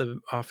back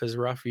off his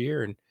rough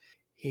year, and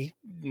he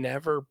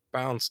never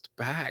bounced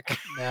back.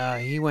 No,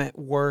 he went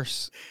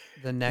worse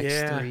the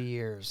next 3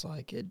 years.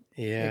 Like it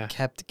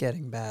kept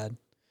getting bad.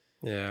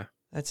 Yeah,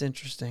 that's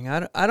interesting.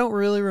 I don't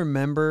really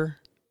remember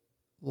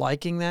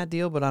liking that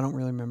deal, but I don't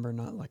really remember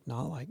not like.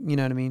 You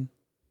know what I mean?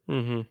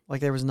 Mm-hmm.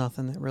 Like there was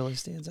nothing that really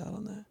stands out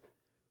on that.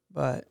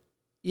 But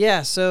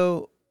yeah,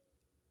 so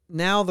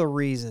now the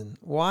reason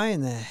why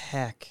in the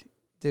heck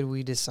did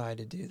we decide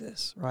to do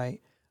this,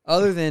 right?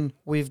 Other than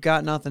we've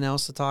got nothing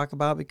else to talk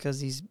about because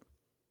these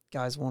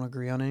guys won't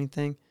agree on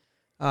anything.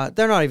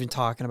 They're not even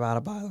talking about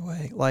it, by the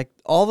way. Like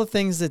all the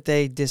things that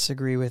they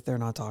disagree with, they're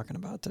not talking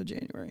about till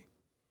January.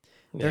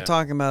 They're Yeah.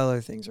 talking about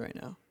other things right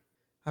now.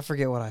 I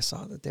forget what I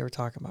saw that they were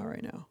talking about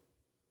right now.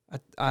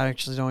 I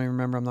actually don't even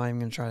remember. I'm not even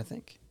going to try to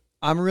think.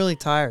 I'm really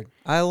tired.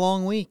 I had a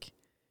long week.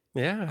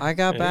 Yeah. I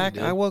got yeah, you back.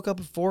 did. I woke up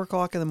at 4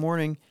 o'clock in the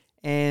morning,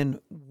 and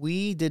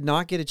we did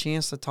not get a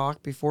chance to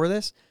talk before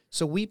this.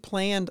 So we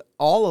planned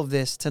all of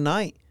this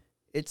tonight.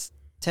 It's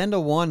 10 to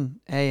 1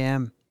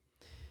 a.m.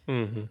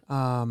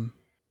 Mm-hmm.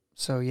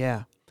 So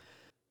yeah.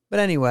 But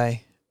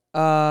anyway,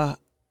 that's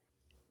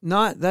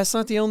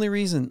not the only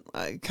reason.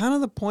 Kind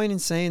of the point in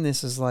saying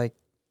this is like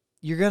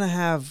you're going to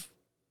have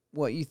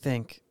what you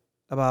think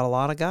about a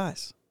lot of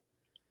guys.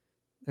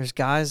 There's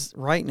guys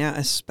right now,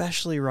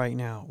 especially right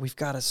now. We've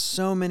got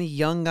so many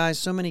young guys,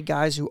 so many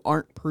guys who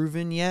aren't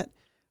proven yet.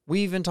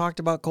 We even talked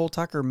about Cole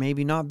Tucker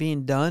maybe not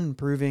being done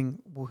proving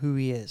who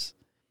he is.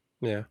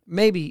 Yeah.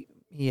 Maybe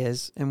he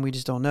is, and we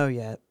just don't know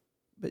yet.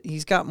 But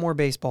he's got more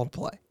baseball to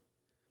play.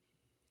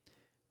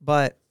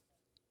 But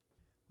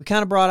we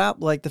kind of brought up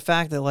like the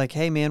fact that like,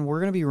 hey man, we're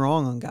gonna be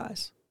wrong on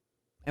guys,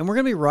 and we're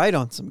gonna be right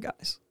on some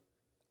guys.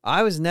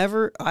 I was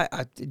never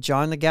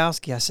John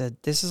Nagowski. I said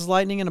this is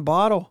lightning in a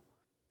bottle,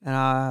 and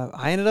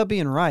I ended up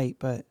being right,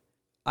 but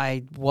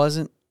I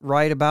wasn't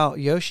right about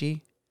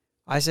Yoshi.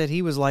 I said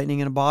he was lightning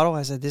in a bottle.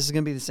 I said this is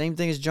gonna be the same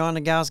thing as John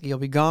Nagowski. He'll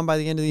be gone by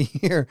the end of the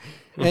year,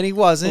 and he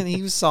wasn't.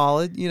 He was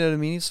solid. You know what I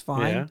mean? He was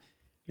fine. Yeah.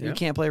 He Yeah.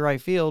 can't play right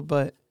field,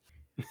 but.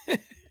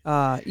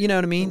 You know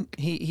what I mean?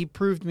 He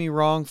proved me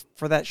wrong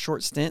for that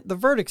short stint. The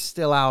verdict's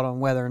still out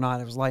on whether or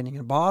not it was lightning in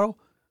a bottle,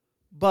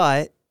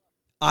 but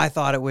I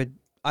thought it would.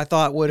 I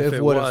thought would have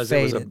It was a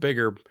faded.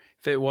 bigger.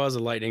 If it was a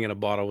lightning in a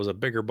bottle, it was a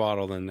bigger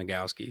bottle than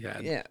Nagowski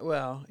had. Yeah.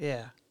 Well.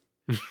 Yeah.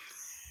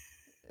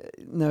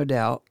 No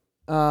doubt.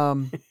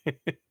 But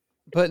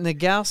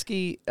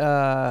Nagowski,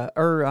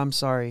 I'm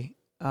sorry.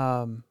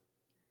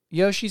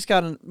 Yoshi's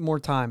got more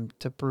time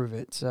to prove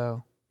it,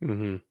 so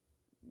Mm-hmm.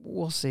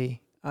 we'll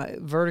see.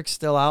 Verdict's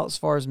still out as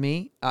far as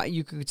me.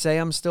 You could say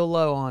I'm still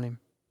low on him.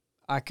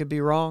 I could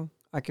be wrong.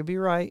 I could be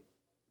right.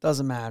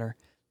 Doesn't matter.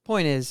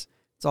 Point is,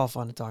 it's all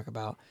fun to talk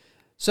about.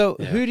 So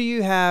Yeah. who do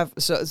you have?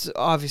 So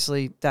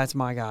obviously that's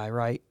my guy,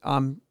 right?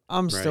 I'm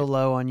still Right.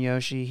 low on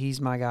Yoshi. He's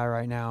my guy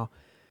right now.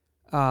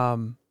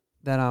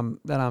 That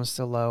I'm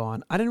still low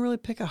on. I didn't really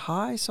pick a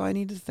high, so I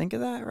need to think of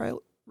that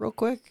real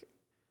quick.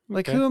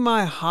 Like Okay. who am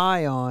I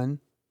high on?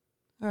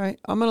 All right,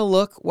 I'm gonna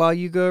look while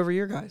you go over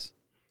your guys.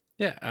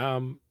 Yeah.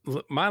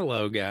 My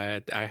low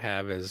guy I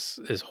have is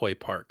Hoy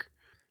Park.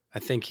 I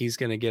think he's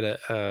going to get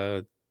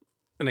an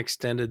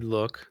extended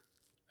look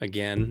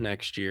again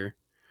next year,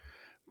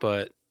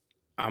 but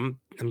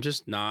I'm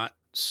just not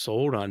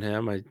sold on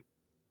him.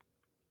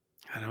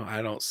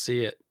 I don't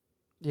see it.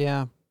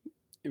 Yeah,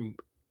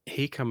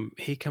 He come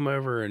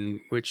over and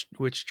which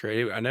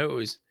trade? I know it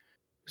was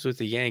with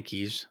the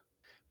Yankees,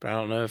 but I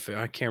don't know if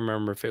I can't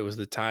remember if it was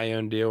the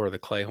Tyone deal or the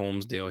Clay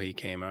Holmes deal he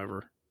came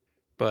over.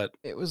 But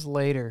it was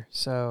later,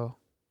 so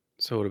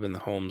it would have been the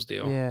Holmes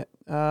deal.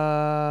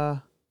 yeah.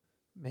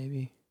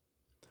 Maybe.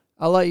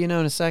 I'll let you know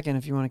in a second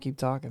if you want to keep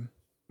talking.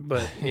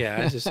 But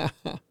yeah,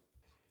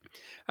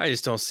 I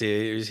just don't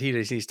see it. He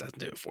just doesn't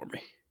do it for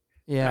me.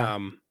 Yeah.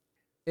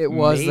 It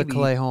was the maybe-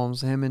 Clay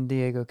Holmes, him and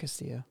Diego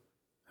Castillo.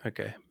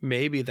 Okay,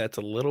 maybe that's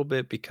a little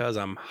bit because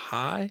I'm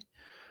high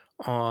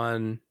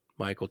on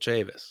Michael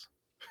Chavis,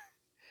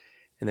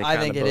 and they I kind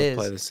of think it both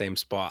play is. the same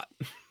spot.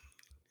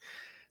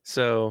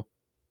 So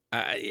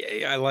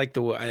I like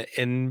the way,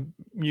 and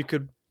you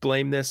could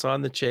blame this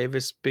on the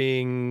Chavis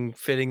being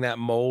fitting that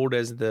mold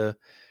as the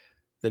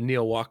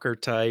Neil Walker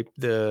type,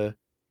 the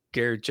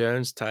Garrett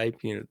Jones type,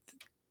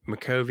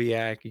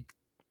 Makoviak,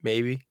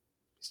 maybe.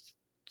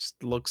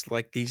 Just looks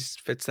like he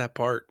fits that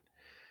part.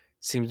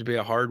 Seems to be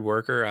a hard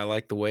worker. I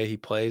like the way he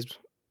plays.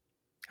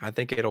 I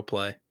think it'll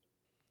play.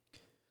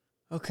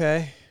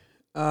 Okay.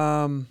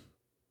 Man,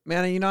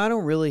 I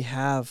don't really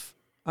have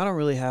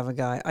a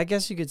guy. I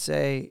guess you could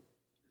say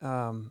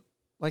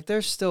like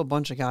there's still a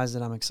bunch of guys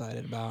that I'm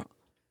excited about.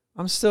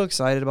 I'm still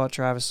excited about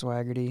Travis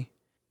Swaggerty.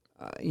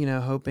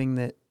 Hoping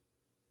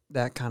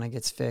that kind of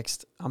gets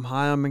fixed. I'm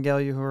high on Miguel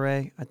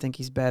Yajure. I think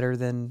he's better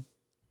than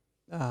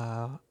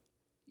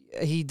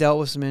he dealt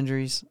with some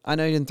injuries. I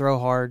know he didn't throw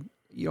hard.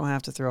 You don't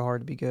have to throw hard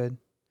to be good.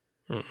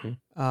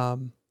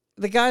 Mm-mm.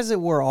 The guys that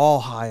we're all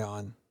high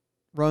on,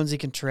 Ronzi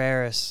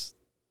Contreras,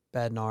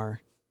 Bednar.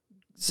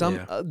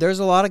 There's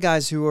a lot of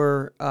guys who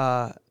are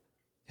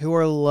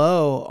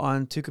low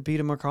on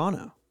Tucupita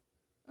Marcano.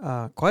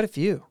 Quite a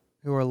few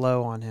who are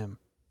low on him.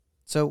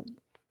 So,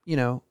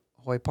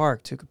 Hoy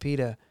Park,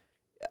 Tucupita,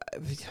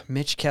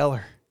 Mitch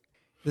Keller.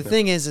 The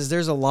thing is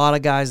there's a lot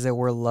of guys that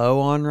we're low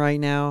on right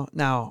now.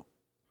 Now,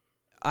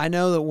 I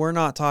know that we're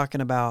not talking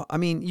about. I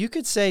mean, you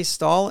could say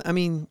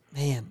Anthony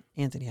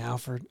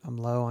Alford. I'm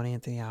low on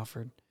Anthony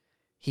Alford.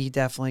 he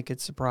definitely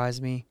could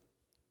surprise me.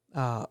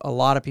 A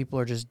lot of people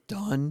are just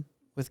done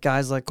with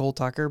guys like Cole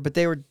Tucker, but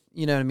they were,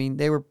 you know what I mean?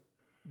 They were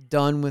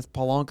done with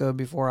Polanco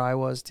before I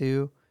was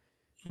too.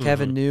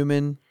 Kevin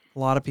Newman, a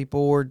lot of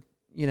people were,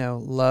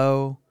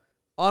 low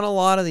on a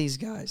lot of these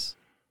guys.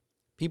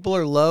 People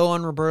are low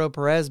on Roberto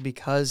Perez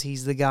because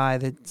he's the guy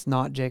that's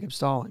not Jacob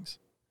Stallings.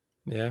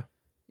 Yeah.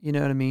 You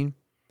know what I mean?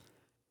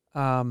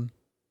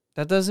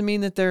 That doesn't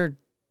mean that they're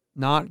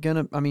not going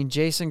to... I mean,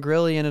 Jason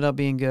Grilli ended up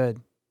being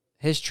good.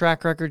 His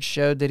track record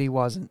showed that he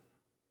wasn't,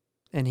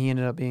 and he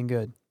ended up being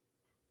good.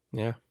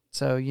 Yeah.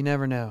 So you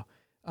never know.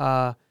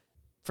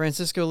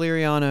 Francisco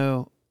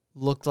Liriano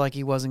looked like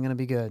he wasn't going to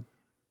be good.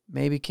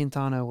 Maybe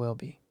Quintana will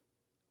be.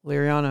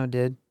 Liriano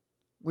did.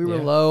 We were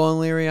low on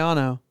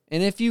Liriano.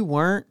 And if you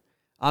weren't,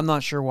 I'm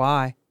not sure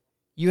why.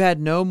 You had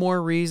no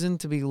more reason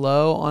to be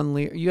low on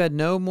you had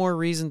no more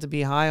reason to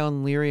be high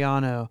on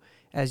Liriano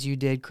as you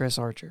did Chris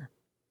Archer.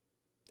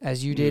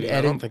 As you did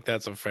I don't think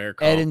that's a fair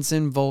comp.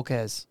 Edinson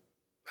Volquez.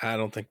 I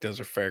don't think those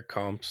are fair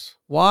comps.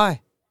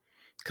 Why?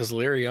 Because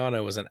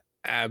Liriano was an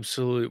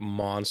absolute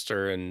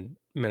monster in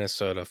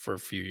Minnesota for a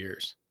few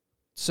years.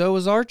 So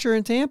was Archer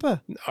in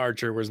Tampa.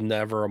 Archer was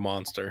never a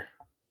monster.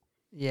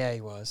 Yeah,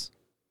 he was.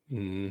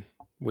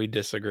 We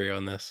disagree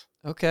on this.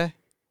 Okay.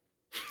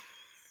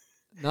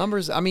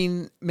 Numbers, I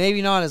mean,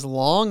 maybe not as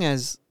long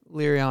as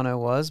Liriano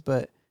was,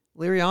 but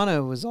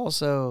Liriano was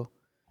also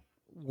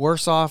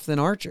worse off than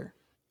Archer.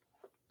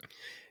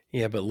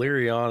 Yeah, but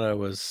Liriano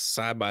was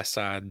side by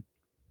side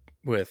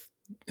with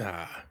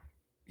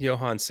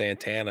Johan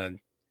Santana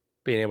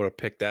being able to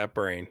pick that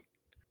brain.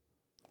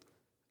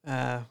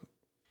 I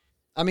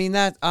mean,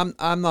 that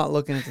I'm not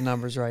looking at the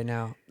numbers right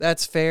now.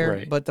 That's fair,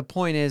 right. But the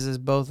point is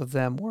both of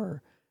them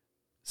were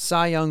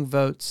Cy Young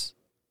votes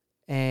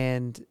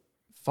and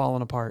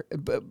falling apart.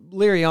 But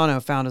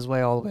Liriano found his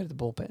way all the way to the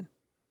bullpen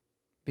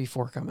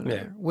before coming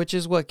over, which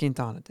is what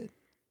Quintana did.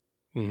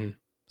 Mm-hmm.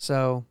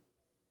 So,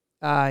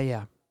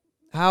 yeah.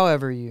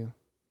 However you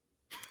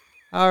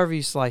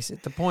slice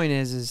it, the point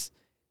is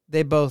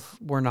they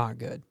both were not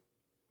good.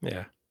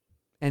 Yeah.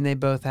 And they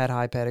both had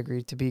high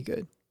pedigree to be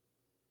good.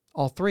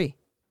 All three,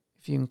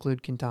 if you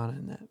include Quintana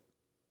in that.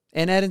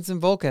 And Edinson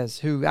Volquez,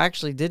 who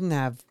actually didn't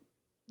have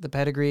the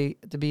pedigree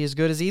to be as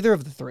good as either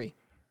of the three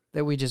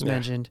that we just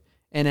mentioned,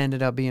 and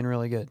ended up being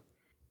really good.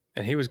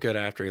 And he was good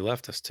after he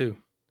left us, too.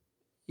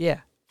 Yeah.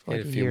 He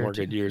had a few more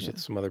good years with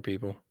some other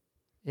people.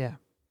 Yeah.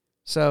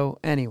 So,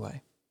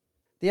 anyway,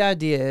 the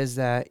idea is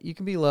that you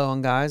can be low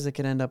on guys that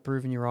can end up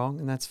proving you wrong,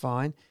 and that's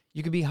fine.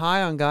 You can be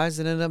high on guys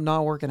that end up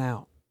not working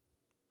out,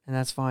 and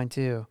that's fine,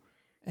 too.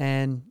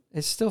 And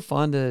it's still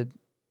fun to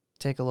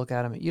take a look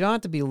at them. You don't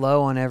have to be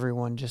low on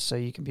everyone just so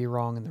you can be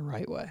wrong in the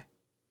right way.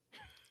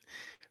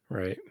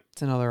 Right.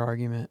 It's another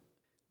argument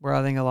where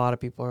I think a lot of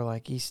people are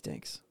like, he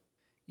stinks.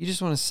 You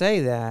just want to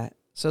say that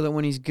so that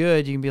when he's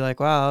good, you can be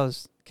like, wow,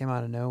 that came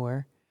out of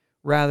nowhere,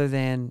 rather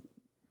than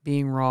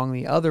being wrong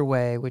the other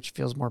way, which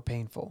feels more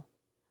painful.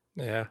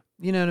 Yeah.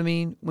 You know what I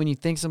mean? When you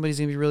think somebody's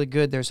going to be really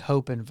good, there's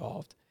hope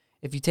involved.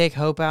 If you take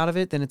hope out of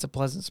it, then it's a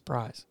pleasant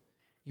surprise.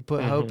 You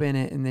put hope in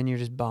it, and then you're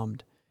just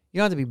bummed. You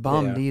don't have to be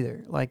bummed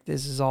either. Like,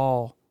 this is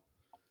all,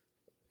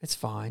 it's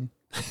fine.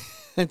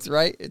 It's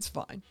right. It's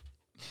fine.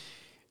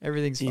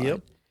 Everything's fine.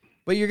 Yep.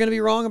 But you're going to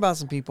be wrong about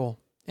some people,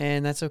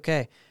 and that's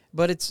okay.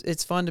 But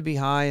it's fun to be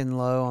high and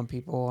low on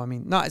people. I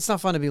mean, it's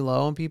not fun to be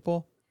low on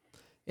people.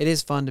 It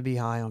is fun to be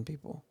high on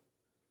people.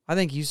 I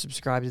think you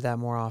subscribe to that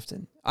more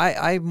often.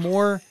 I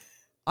more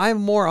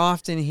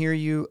often hear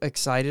you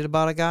excited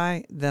about a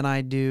guy than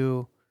I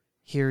do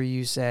hear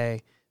you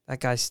say, that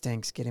guy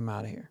stinks, get him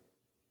out of here.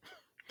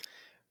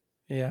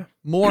 Yeah.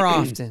 More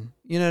often.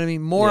 You know what I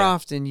mean? More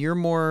often, you're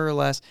more or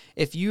less,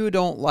 if you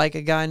don't like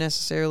a guy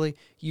necessarily,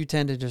 you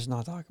tend to just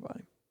not talk about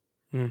him.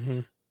 Mm-hmm.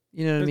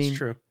 You know what I mean? That's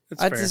true.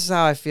 This is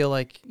how I feel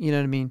like, you know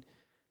what I mean?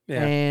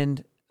 Yeah.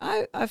 And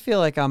I feel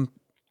like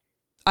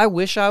I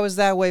wish I was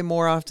that way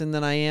more often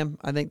than I am.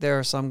 I think there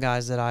are some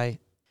guys that I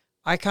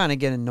kind of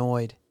get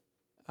annoyed.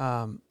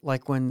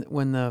 Like when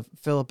the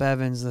Phillip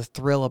Evans, the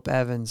Thrillip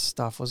Evans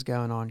stuff was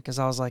going on, because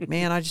I was like,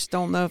 man, I just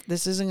don't know if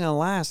this isn't going to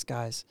last,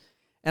 guys.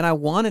 And I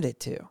wanted it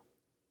to,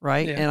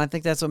 right? Yeah. And I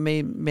think that's what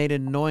made it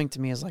annoying to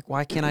me, is like,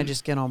 why can't I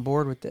just get on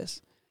board with this?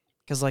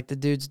 Because, like, the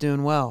dude's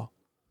doing well.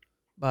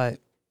 But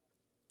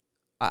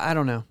I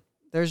don't know.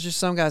 There's just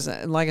some guys,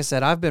 and like I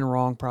said, I've been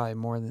wrong probably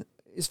more than,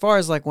 as far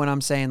as like when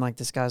I'm saying like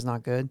this guy's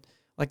not good,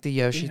 like the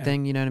Yoshi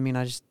thing, you know what I mean?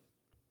 I just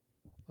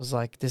was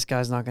like, this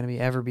guy's not going to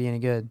ever be any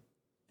good.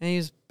 And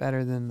he's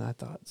better than I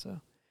thought.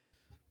 So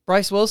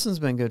Bryce Wilson's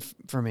been good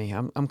for me. I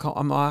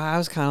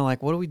was kind of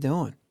like, what are we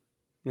doing?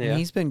 Yeah. And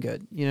he's been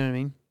good. You know what I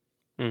mean?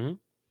 Mm-hmm.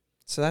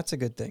 So that's a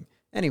good thing.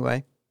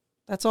 Anyway,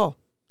 that's all.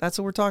 That's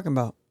what we're talking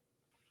about.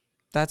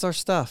 That's our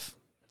stuff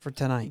for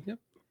tonight. Yep.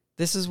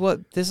 This is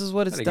what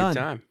it's done. Good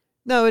time.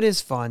 No, it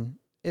is fun.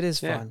 It is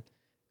fun.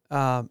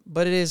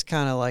 But it is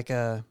kind of like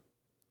man,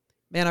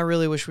 I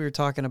really wish we were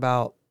talking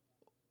about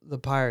the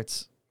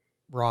Pirates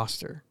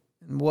roster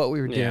and what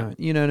we were doing.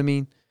 You know what I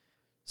mean?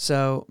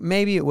 So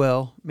maybe it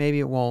will, maybe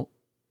it won't.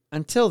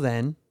 Until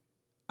then,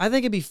 I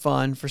think it'd be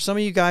fun for some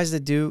of you guys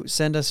that do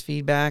send us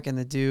feedback and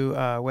that do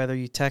whether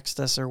you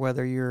text us or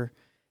whether you're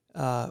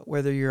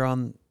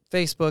on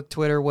Facebook,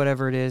 Twitter,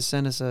 whatever it is,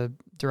 send us a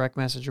direct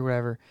message or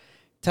whatever.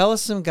 Tell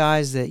us some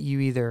guys that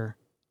you either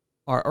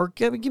are, or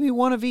give me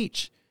one of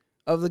each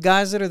of the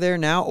guys that are there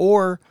now,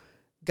 or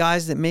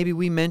guys that maybe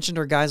we mentioned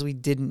or guys we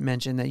didn't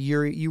mention that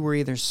you were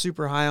either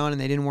super high on and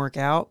they didn't work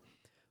out,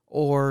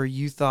 or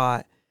you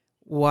thought,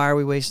 why are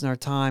we wasting our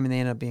time and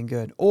they end up being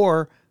good,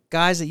 or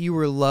guys that you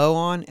were low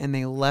on and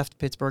they left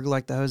Pittsburgh,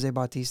 like the Jose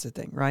Bautista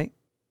thing, right?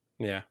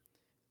 Yeah.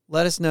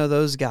 Let us know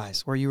those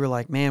guys where you were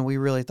like, man, we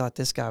really thought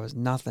this guy was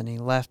nothing. He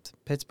left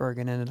Pittsburgh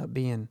and ended up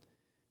being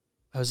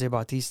Jose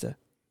Bautista.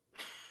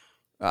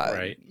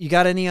 Right. You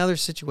got any other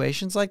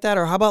situations like that?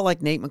 Or how about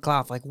like Nate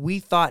McLouth? Like, we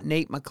thought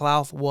Nate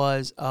McLouth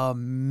was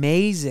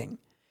amazing.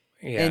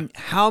 Yeah. And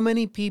how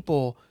many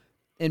people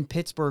in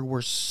Pittsburgh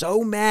were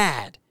so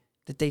mad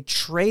that they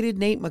traded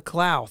Nate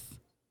McLouth,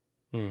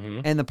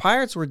 and the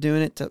Pirates were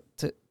doing it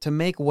to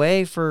make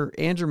way for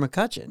Andrew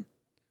McCutchen,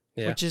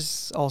 which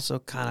is also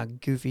kind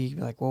of goofy.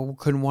 Like, well, we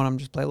couldn't want him to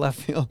just play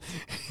left field.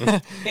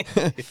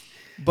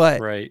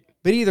 But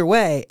either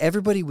way,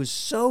 everybody was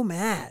so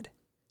mad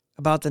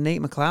about the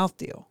Nate McLouth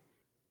deal.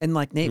 And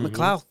like Nate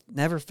McLouth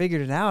never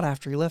figured it out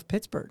after he left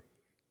Pittsburgh.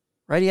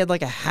 Right? He had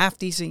like a half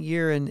decent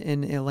year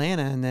in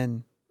Atlanta, and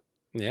then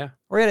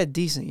or he had a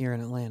decent year in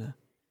Atlanta.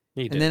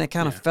 And then it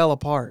kind of fell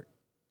apart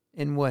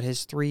in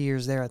his 3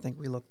 years there, I think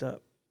we looked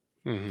up.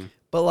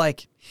 But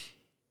like,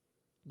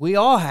 we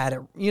all had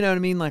it, you know what I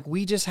mean? Like,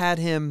 we just had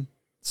him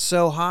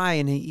so high,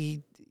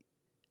 and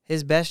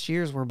his best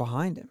years were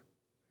behind him.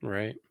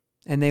 Right.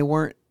 And they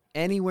weren't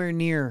anywhere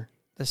near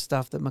the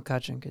stuff that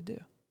McCutchen could do.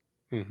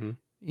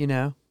 You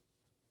know?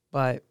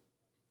 But,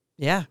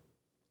 yeah.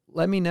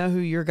 Let me know who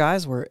your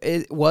guys were.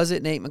 Was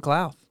it Nate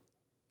McLouth?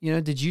 You know,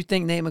 did you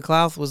think Nate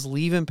McLouth was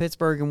leaving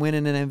Pittsburgh and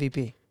winning an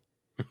MVP?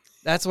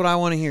 That's what I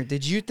want to hear.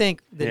 Did you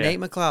think that Nate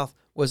McLouth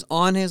was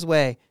on his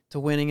way to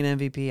winning an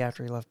MVP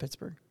after he left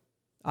Pittsburgh?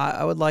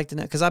 I would like to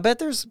know, because I bet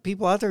there's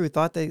people out there who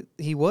thought that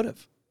he would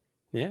have.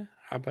 Yeah,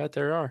 I bet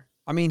there are.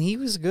 I mean, he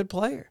was a good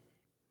player.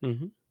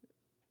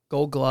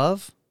 Gold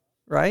Glove,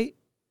 right?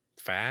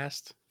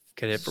 Fast.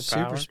 Could hit for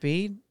Super power.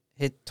 speed.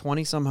 Hit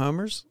 20-some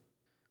homers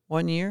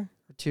 1 year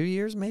or 2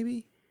 years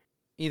maybe.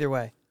 Either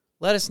way,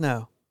 let us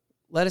know.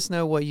 Let us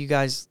know what you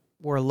guys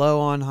were low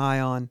on,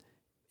 high on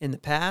in the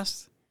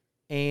past.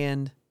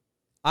 And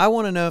I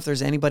want to know if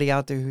there's anybody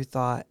out there who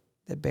thought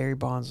that Barry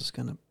Bonds was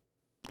going to,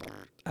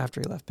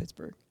 after he left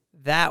Pittsburgh.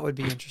 That would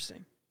be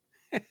interesting.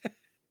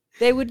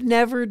 They would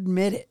never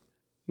admit it.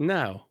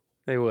 No,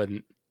 they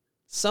wouldn't.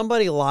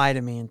 Somebody lie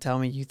to me and tell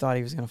me you thought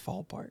he was going to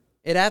fall apart.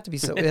 It'd have to be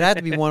so. It'd have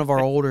to be one of our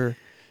older,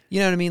 you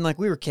know what I mean? Like,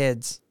 we were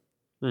kids.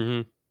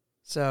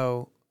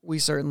 So we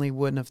certainly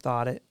wouldn't have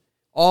thought it.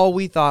 All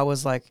we thought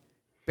was like,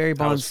 Barry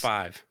Bonds. I was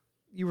 5.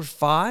 You were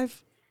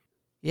 5?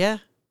 Yeah.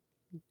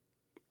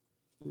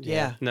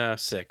 Yeah. No,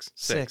 6.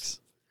 6.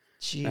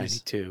 Jeez.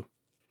 92.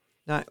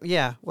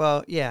 Yeah.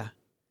 Well, yeah.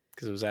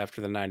 Because it was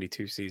after the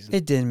 92 season.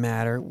 It didn't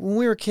matter. When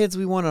we were kids,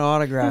 we wanted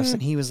autographs,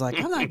 and he was like,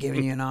 I'm not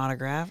giving you an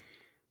autograph.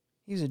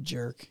 He was a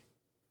jerk.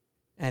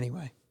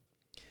 Anyway,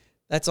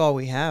 that's all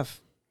we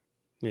have.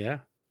 Yeah.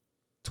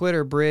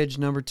 Twitter, Bridge,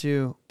 number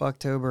 2,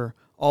 Bucktober,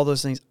 all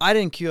those things. I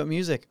didn't cue up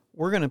music.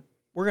 We're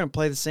gonna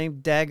play the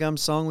same daggum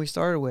song we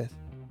started with.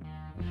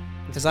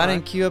 Because I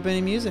didn't cue up any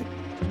music.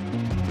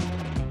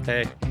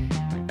 Hey,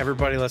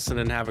 everybody listen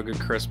and have a good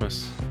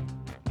Christmas.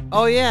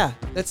 Oh, yeah.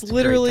 That's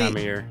literally... a great time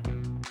of year.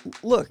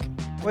 Look.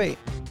 Wait.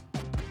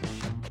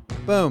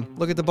 Boom.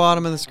 Look at the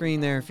bottom of the screen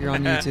there if you're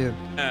on YouTube.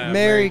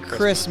 Merry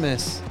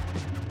Christmas,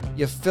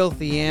 you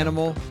filthy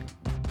animal.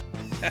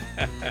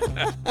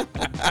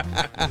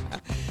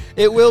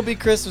 It will be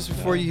Christmas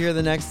before you hear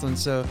the next one,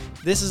 so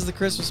this is the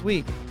Christmas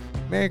week.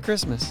 Merry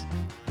Christmas.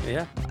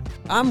 Yeah.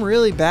 I'm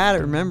really bad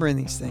at remembering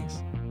these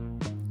things.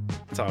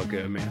 It's all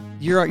good, man.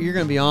 You're going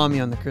to be on me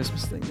on the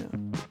Christmas thing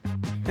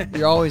now.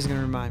 You're always going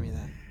to remind me of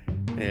that.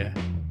 Yeah.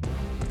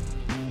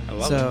 I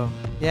love it. So,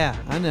 yeah,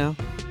 I know.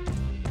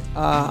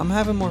 I'm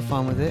having more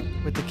fun with it,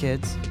 with the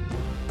kids.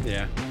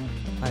 Yeah.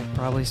 I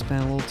probably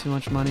spent a little too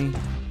much money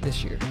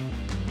this year.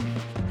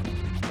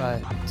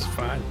 But it's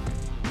fine.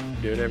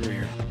 Do it every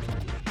year.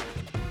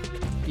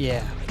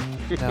 Yeah.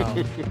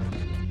 No.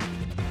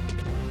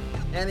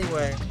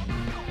 Anyway,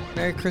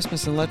 Merry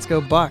Christmas and let's go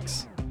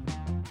Bucks.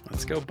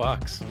 Let's go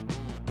Bucks.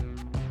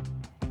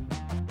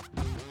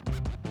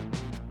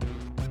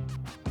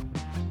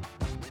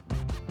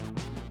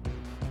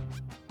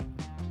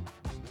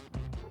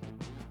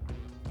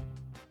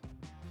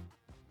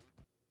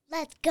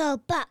 Let's go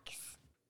Bucks.